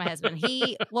 husband. That's my husband.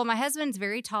 My husband's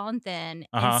very tall and thin.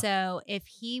 Uh-huh. And so if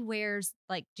he wears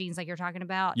like jeans like you're talking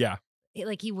about, Yeah.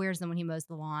 he wears them when he mows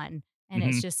the lawn. And Mhm.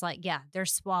 it's just like, yeah, they're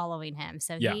swallowing him.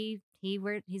 So Yeah.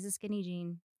 he's a skinny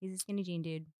jean. He's a skinny jean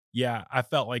dude. Yeah. I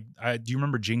felt like, do you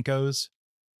remember Jinkos?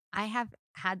 I have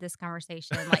had this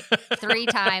conversation like 3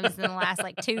 times in the last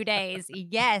like 2 days.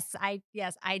 Yes, I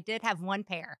did have one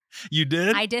pair. You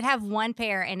did? I did have one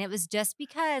pair, and it was just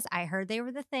because I heard they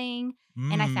were the thing,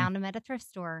 and I Mm. found them at a thrift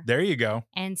store. There you go.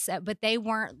 And so, but they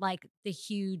weren't like the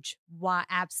huge,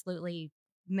 absolutely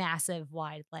massive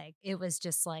wide leg. It was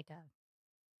just like a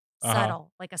Uh-huh.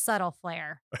 subtle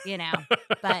flare,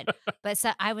 but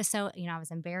so I was I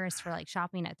was embarrassed for like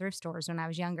shopping at thrift stores when I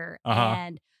was younger. Uh-huh.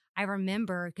 And I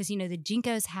remember because the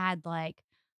Jinkos had like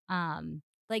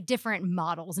different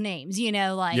models names,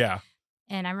 Yeah.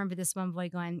 and I remember this one boy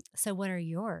going, "So what are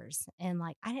yours?" And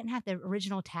like I didn't have the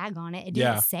original tag on it. It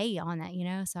Yeah. didn't say on that,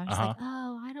 So I was Uh-huh. like,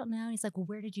 "Oh, I don't know." And he's like, "Well,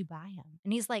 where did you buy them?"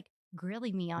 And he's like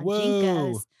grilling me on Whoa.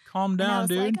 Jinkos. Calm And I down, was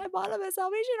dude. like, "I bought them at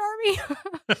Salvation Army."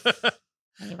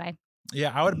 Anyway.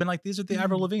 Yeah, I would have been like, these are the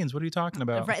Avril Mm. Lavignes. What are you talking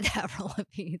about? Right, the Avril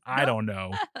Lavigne. I don't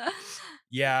know.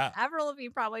 Yeah. Avril Lavigne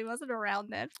probably wasn't around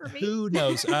then for me. Who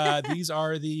knows? These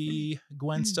are the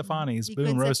Gwen Stefani's. The Boom,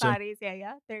 Gwen roasted. Stefani's,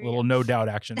 yeah. There you Little go. no doubt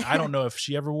action. I don't know if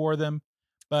she ever wore them,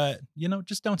 but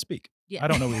just don't speak. Yeah. I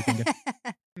don't know what you're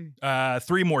thinking.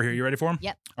 3 more here. You ready for them?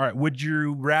 Yep. All right. Would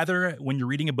you rather, when you're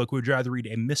reading a book, would you rather read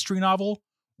a mystery novel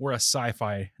or a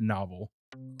sci-fi novel?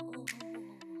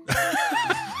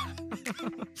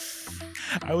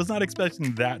 I was not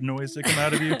expecting that noise to come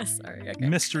out of you. Sorry. Okay.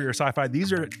 Mystery or sci-fi.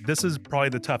 This is probably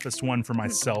the toughest one for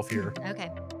myself here. Okay.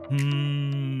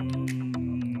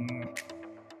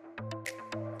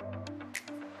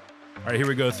 All right, here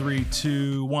we go. 3,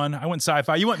 2, 1. I went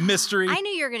sci-fi. You went mystery. I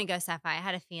knew you were going to go sci-fi. I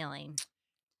had a feeling.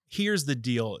 Here's the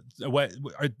deal. What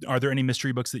are there any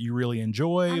mystery books that you really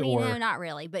enjoy? I mean, or no, not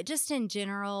really, but just in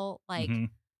general, like Mhm.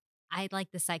 I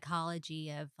like the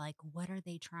psychology of like what are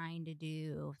they trying to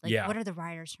do? Like Yeah. what are the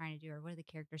writers trying to do, or what are the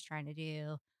characters trying to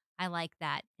do? I like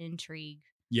that intrigue.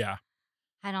 Yeah.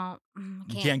 I don't.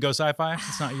 You can't go sci-fi?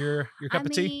 It's not your cup I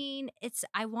of tea? mean,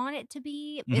 I want it to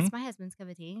be. Mhm. It's my husband's cup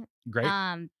of tea. Great.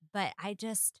 But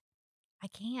I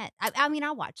can't. I mean,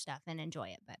 I'll watch stuff and enjoy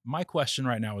it, but My question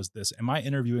right now is this. Am I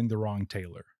interviewing the wrong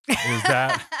Taylor? Is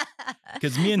that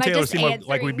because me and Am I Taylor just seem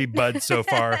like we'd be answering? buds so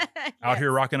far out here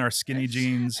Yes. rocking our skinny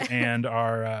jeans and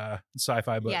our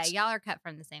sci-fi books. Yeah, y'all are cut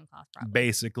from the same cloth, probably.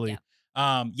 Basically.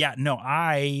 Yep. No,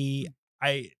 I'm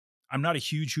not a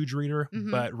huge reader, Mhm.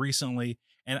 but recently,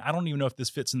 and I don't even know if this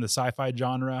fits in the sci-fi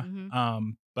genre,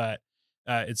 Mhm. but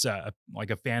It's like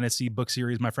a fantasy book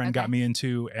series my friend got Okay. me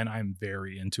into, and I'm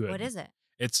very into it. What is it?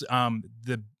 It's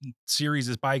the series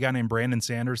is by a guy named Brandon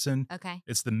Sanderson. Okay.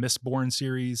 It's the Mistborn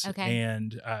series, Okay.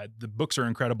 and the books are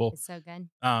incredible. It's so good.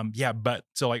 Yeah, but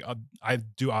so like I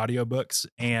do audiobooks,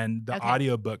 and the Okay.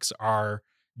 audiobooks are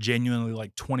genuinely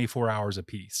like 24 hours a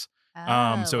piece.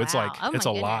 Oh, So it's wow. like Oh it's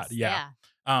my a lot, goodness. yeah.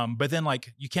 Yeah. But then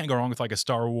like you can't go wrong with like a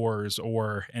Star Wars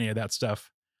or any of that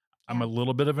stuff. I'm a Yeah.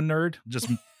 little bit of a nerd. Just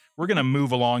we're gonna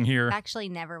move along I've here. actually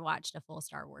never watched a full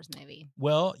Star Wars movie.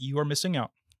 Well, you are missing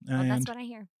out. Well, that's And what I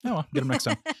hear. oh, well, get them next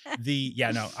time.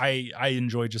 Yeah, no, I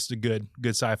enjoy just a good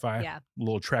sci-fi, Yeah.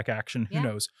 little Trek action. Who Yeah.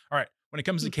 knows? All right, when it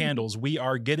comes to candles, we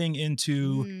are getting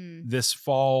into Mm, this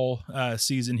fall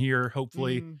season here,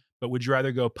 hopefully. mm. But would you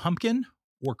rather go pumpkin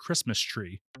or Christmas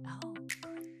tree? Oh,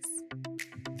 goodness.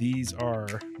 These are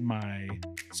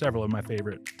several of my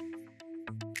favorite.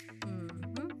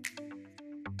 Mhm.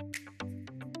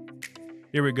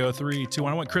 Here we go. 3, 2,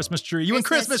 1. I went Christmas tree. You went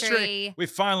Christmas Christmas tree. tree. We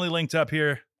finally linked up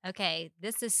here. Okay,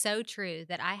 this is so true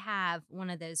that I have one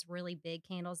of those really big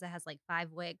candles that has like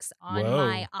 5 wicks on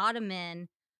my Whoa. ottoman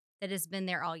that has been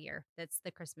there all year. That's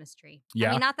the Christmas tree. I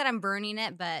Yeah, mean, not that I'm burning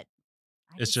it, but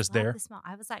I it's just just love there. the smell.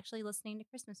 I was actually listening to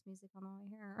Christmas music on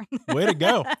the way Way to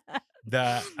go. here.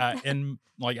 The in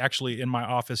like actually in my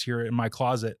office here in my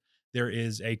closet, there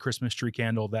is a Christmas tree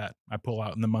candle that I pull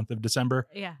out in the month of December.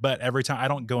 Yeah. But every time I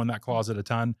don't go in that closet a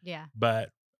ton, Yeah.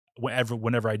 but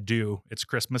whenever I do, it's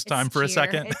Christmas time It's for a cheer.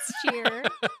 second. It's cheer.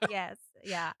 Yes.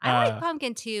 Yeah. I like uh,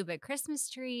 pumpkin too, but Christmas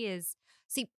tree is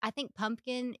see, I think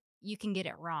pumpkin you can get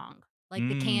it wrong. Like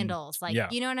the candles. Like, yeah.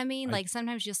 you know what I mean? I, Like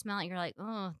sometimes you'll smell it, you're like,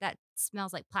 oh, that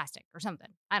smells like plastic or something.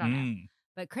 I don't know. mm,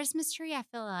 But Christmas tree, I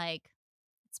feel like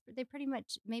they pretty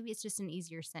much maybe it's just an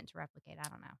easier scent to replicate. I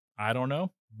don't know. I don't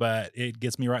know, but it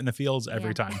gets me right in the feels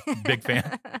every Yeah. time. Big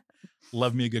fan.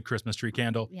 Love me a good Christmas tree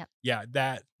candle. Yep. Yeah,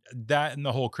 that and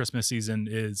the whole Christmas season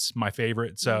is my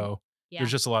favorite. Mhm. So Yeah.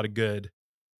 there's just a lot of good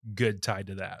tied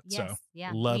to that. So Yes.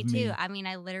 Yeah. Me love too. me. I mean,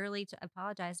 I literally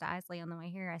apologized to Isley on the way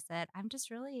here. I said, I'm just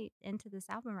really into this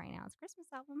album right now. It's a Christmas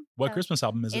album. What So Christmas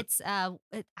album is it? it's I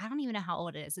don't even know how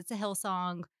old it is. It's a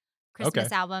Hillsong Okay.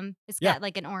 Christmas album. It's Yeah. got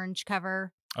like an orange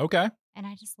cover, Okay. and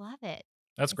I just love it.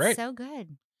 That's It's great. so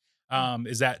good.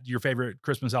 Is that your favorite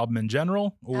Christmas album in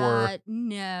general, or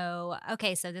No.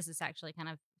 Okay, so this is actually kind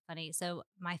of funny. So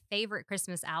my favorite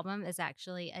Christmas album is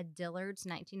actually a Dillard's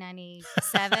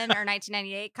 1997 or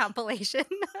 1998 compilation.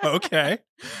 okay,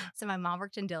 So my mom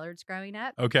worked in Dillard's growing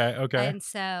up. okay, And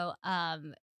so,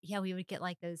 yeah, we would get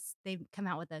like those. They'd come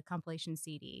out with a compilation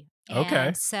CD, okay?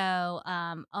 and so,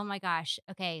 oh my gosh,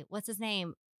 okay, what's his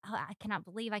name? Oh, I cannot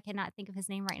believe I cannot think of his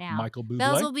name right now. Michael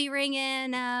Bells Bublé, will be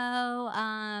ringing.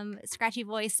 Oh, scratchy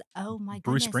voice. Oh my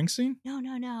Bruce goodness. Springsteen. No,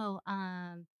 no, no.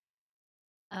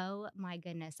 Oh my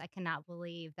goodness, I cannot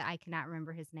believe that I cannot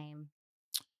remember his name.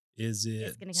 Is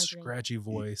It's it gonna come to me. scratchy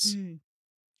voice?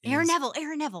 Aaron Is Neville.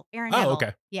 Aaron Neville. Aaron oh, Neville.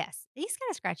 okay, Yes, he's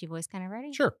got a scratchy voice, kind of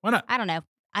ready. sure, why not? I don't know.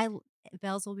 I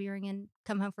bells will be ringing.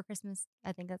 Come home for Christmas.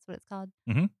 I think that's what it's called.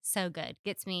 hmm So good.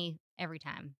 Gets me every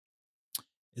time.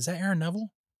 Is that Aaron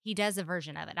Neville? He does a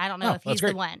version of it. I don't know Oh, if that's he's the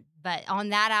great. one, but on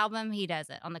that album, he does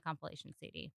it on the compilation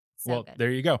CD. So Well, good. there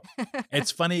you go.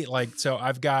 It's funny, like so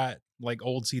I've got like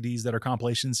old CDs that are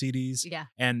compilation CDs, Yeah.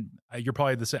 and you're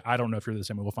probably the same. I don't know if you're the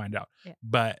same. We'll find out. Yeah.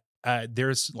 But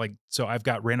there's like so I've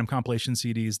got random compilation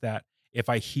CDs that if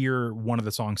I hear one of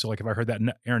the songs, so like if I heard that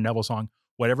Aaron Neville song,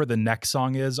 whatever the next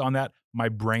song is on that, my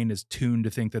brain is tuned to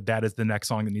think that that is the next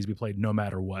song that needs to be played no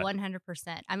matter what. 100%.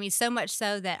 I mean, so much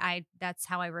so that that's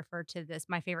how I refer to this,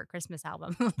 my favorite Christmas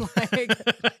album. Like,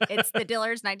 it's the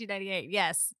Dillard's 1998.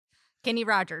 Yes. Kenny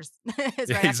Rogers is right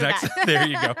after Exactly. that. There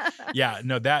you go. Yeah,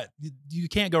 no, that you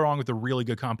can't go wrong with a really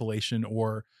good compilation,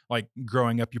 or like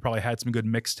growing up, you probably had some good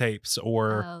mixtapes,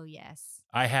 or Oh, yes.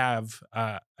 I have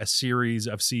a series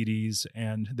of CDs,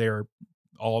 and they're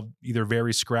all either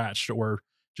very scratched or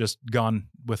just gone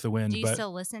with the wind. Do you But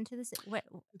still listen to this? What,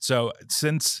 so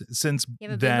since you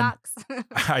have a then,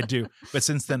 boombox? I do. But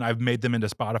since then, I've made them into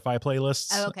Spotify playlists.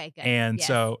 Oh, okay, good. And Yes.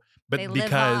 so, but They live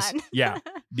because on. yeah,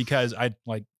 because I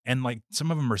like and like some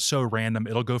of them are so random.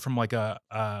 It'll go from like a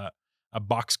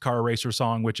boxcar racer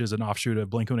song, which is an offshoot of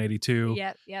Blink 182,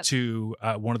 Yep. to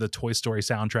one of the Toy Story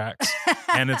soundtracks,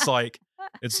 and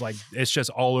it's just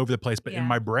all over the place. But in Yeah.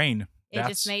 my brain, It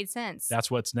just made sense.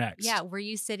 that's what's next. Yeah. Were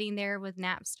you sitting there with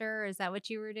Napster? Is that what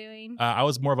you were doing? I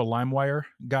was more of a LimeWire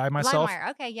guy myself. LimeWire.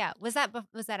 Okay. Yeah. Was that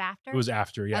after? It was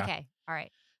after, yeah. Okay. All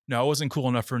right. No, I wasn't cool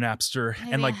enough for Napster, and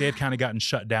Maybe- like they had kind of gotten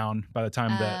shut down by the time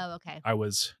that Oh, okay. I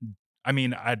was I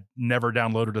mean, I'd never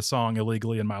downloaded a song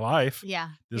illegally in my life. Yeah,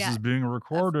 This yeah, is being of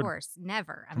recorded. course,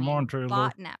 never. I Come on, mean, Taylor.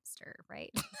 bought Napster, right?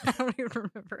 I don't even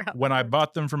remember how When that I works.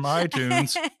 bought them from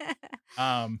iTunes,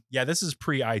 yeah, this is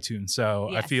pre-iTunes, so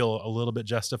I Yes. feel a little bit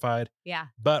justified. Yeah.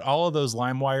 But all of those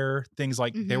LimeWire things,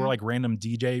 like, they were Mhm. like random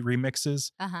DJ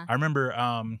remixes. Uh-huh. I remember,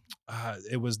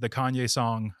 it was the Kanye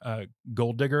song,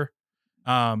 Gold Digger.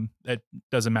 It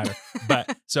doesn't matter.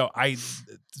 But so I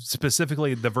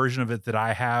specifically the version of it that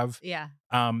I have, Yeah,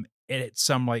 it's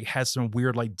some like has some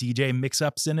weird like DJ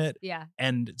mix-ups in it. yeah.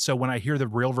 And so when I hear the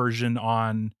real version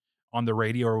on the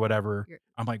radio or whatever, You're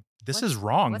I'm like, this is what's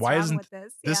wrong. what's Why wrong isn't with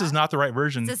this? this is Yeah. not the right It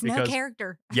version? says no Because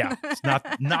character. yeah, it's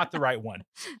not the right one.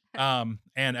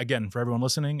 And again, for everyone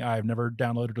listening, I've never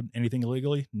downloaded anything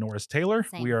illegally, nor has Taylor.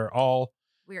 We Same. are all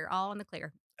We are all in the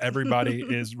clear. everybody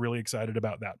is really excited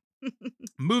about that.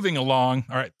 Moving along.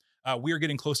 All right. We are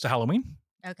getting close to Halloween.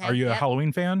 Are Okay, you a yep.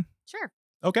 Halloween fan? Sure.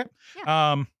 Okay.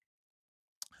 Yeah. Um,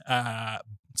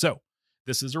 so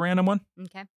this is a random one,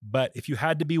 Okay. but if you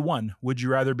had to be one, would you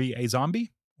rather be a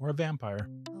zombie or a vampire?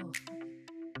 Oh,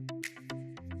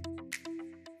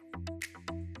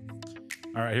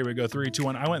 All right, here we go. Three, two,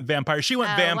 one. I went vampire. She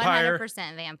went vampire.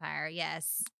 100% vampire,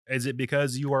 yes. Is it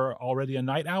because you are already a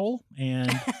night owl? And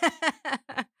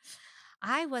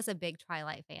I was a big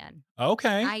Twilight fan.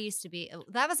 okay. I used to be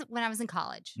that was when I was in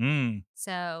college. Mm.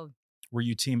 So, Were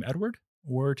you team Edward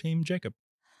or team Jacob?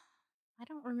 I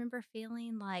don't remember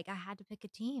feeling like I had to pick a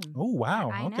team. Oh, wow.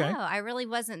 I know. Okay. I really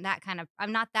wasn't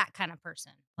I'm not that kind of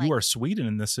person. You Like, are Sweden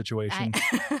in this I situation.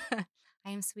 I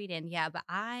am Sweden, yeah, but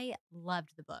I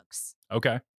loved the books.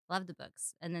 Okay. Loved the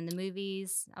books. And then the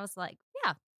movies, I was like,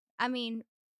 yeah. I mean,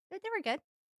 they were good.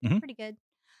 They were Mhm. pretty good.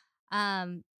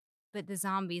 Um, but the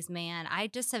zombies, man, I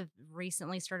just have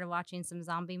recently started watching some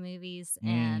zombie movies,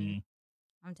 and Mm.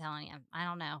 I'm telling you, I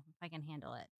don't know if I can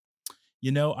handle it.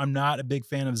 You know, I'm not a big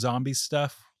fan of zombie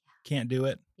stuff. Can't do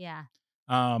it. Yeah,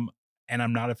 Um, and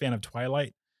I'm not a fan of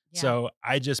Twilight. yeah, So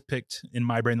I just picked in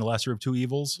my brain the lesser of two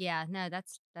evils. yeah. No,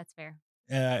 that's fair.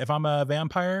 If I'm a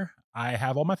vampire, I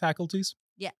have all my faculties.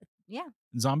 Yeah, yeah.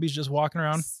 Zombies just walking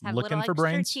around Just have a little looking for extra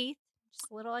brains. teeth, just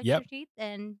a little extra Yep. teeth,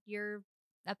 and you're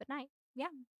up at night. Yeah.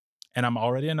 And I'm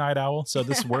already a night owl. So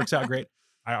this works out great.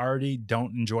 I already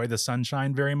don't enjoy the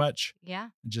sunshine very much. Yeah.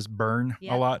 I just burn a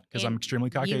Yep. lot because I'm And extremely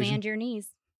you Caucasian. and your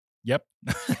knees. Yep.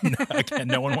 Again,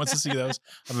 no one wants to see those.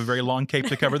 I have a very long cape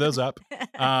to cover those up.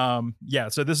 Yeah.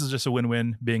 So this is just a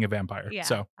win-win being a vampire. Yeah,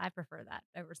 So I prefer that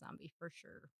over zombie for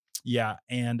sure. yeah.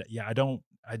 And yeah,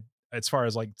 as far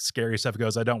as like scary stuff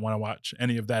goes, I don't want to watch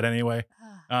any of that anyway.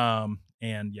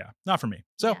 And yeah, not for me.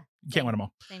 So Yeah, you can't win them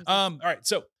all. same. All right.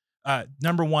 So,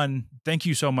 number one, thank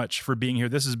you so much for being here.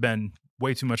 This has been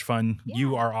way too much fun.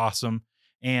 You Yeah. are awesome.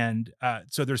 And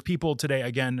so there's people today,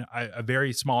 again, a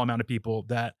very small amount of people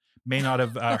that may not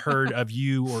have heard of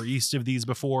you or East of these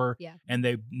before. Yeah. And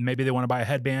maybe they want to buy a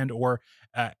headband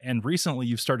and recently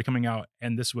you've started coming out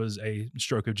and this was a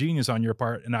stroke of genius on your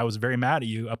part. And I was very mad at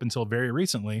you up until very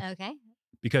recently Okay.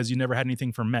 because you never had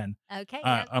anything for men, Okay.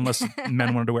 Yeah. unless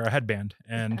men wanted to wear a headband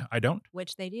and Yeah. I don't.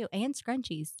 Which they do, and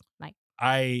scrunchies, Mike.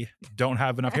 I don't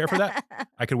have enough hair for that.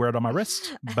 I could wear it on my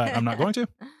wrist, but I'm not going to.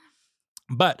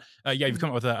 But yeah, you've come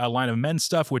up with a line of men's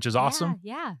stuff, which is awesome.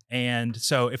 Yeah. And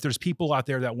so if there's people out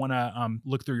there that want to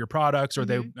look through your products or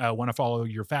they want to follow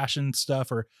your fashion stuff,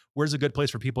 or where's a good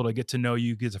place for people to get to know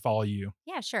you, get to follow you?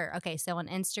 Yeah, sure. Okay, so on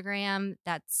Instagram,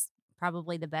 that's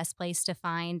probably the best place to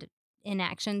find in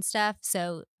action stuff.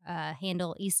 So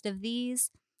handle East of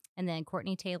These, and then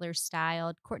Courtney Taylor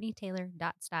Styled. Courtney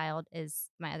Taylor.styled is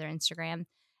my other Instagram.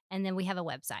 And then we have a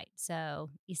website. So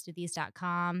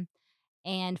eastofthese.com.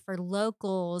 And for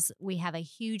locals, we have a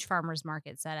huge farmers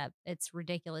market set up. It's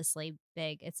ridiculously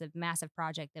big. It's a massive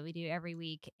project that we do every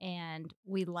week, and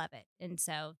we love it. And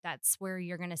so that's where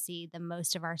you're going to see the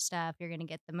most of our stuff. You're going to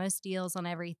get the most deals on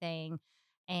everything.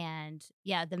 And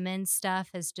yeah, the men's stuff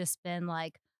has just been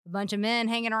like a bunch of men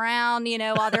hanging around,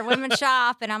 while their women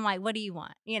shop. And I'm like, what do you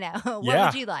want? What Yeah.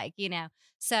 would you like?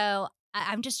 So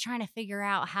I'm just trying to figure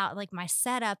out how, like, my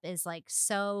setup is like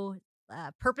so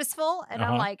purposeful. And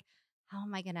I'm Uh-huh. like, how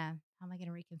am I gonna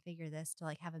reconfigure this to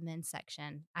like have a men's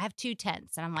section? I have 2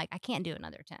 tents and I'm like, I can't do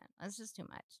another tent. That's just too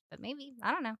much. But maybe,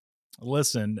 I don't know.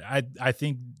 Listen, I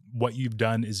think what you've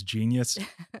done is genius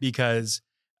because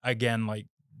again, like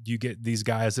you get these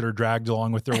guys that are dragged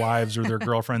along with their wives or their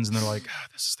girlfriends and they're like, oh,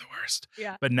 this is the worst.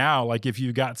 Yeah. But now, like if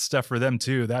you got stuff for them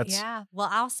too, that's Yeah. Well,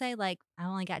 I'll say like, I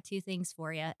only got 2 things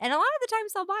for you. And a lot of the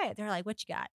times they'll buy it. They're like, what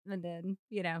you got? And then,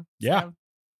 yeah. so,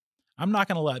 I'm not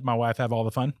gonna let my wife have all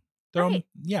the fun. right.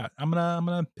 Yeah, I'm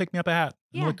gonna pick me up a hat.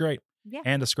 You Yeah. look great. Yeah.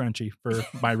 and a scrunchie for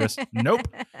my wrist. Nope.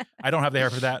 I don't have the hair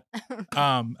for that.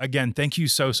 Again, thank you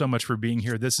so much for being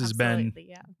here. This has been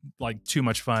Yeah. like too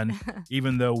much fun,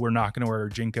 even though we're not going to wear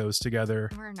Jinkos together.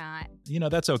 We're not.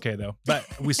 That's okay though. But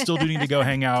we still do need to go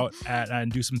hang out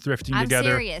and do some thrifting together.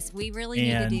 I'm serious. We really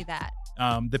need to do that.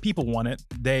 The people want it.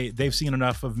 They've seen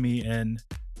enough of me in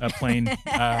plain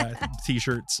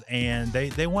t-shirts, and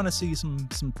they want to see some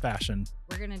fashion.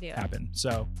 We're gonna do it. Happen.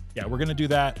 So yeah, we're gonna do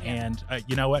that, and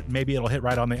you know what? Maybe it'll hit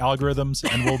right on the algorithms,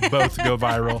 and we'll both go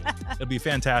viral. It'll be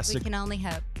fantastic. We can only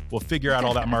hope. We'll figure out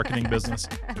all that marketing business.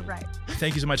 Right.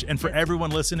 Thank you so much, and for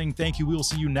everyone listening, thank you. We will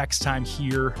see you next time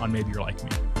here on Maybe You're Like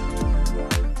Me.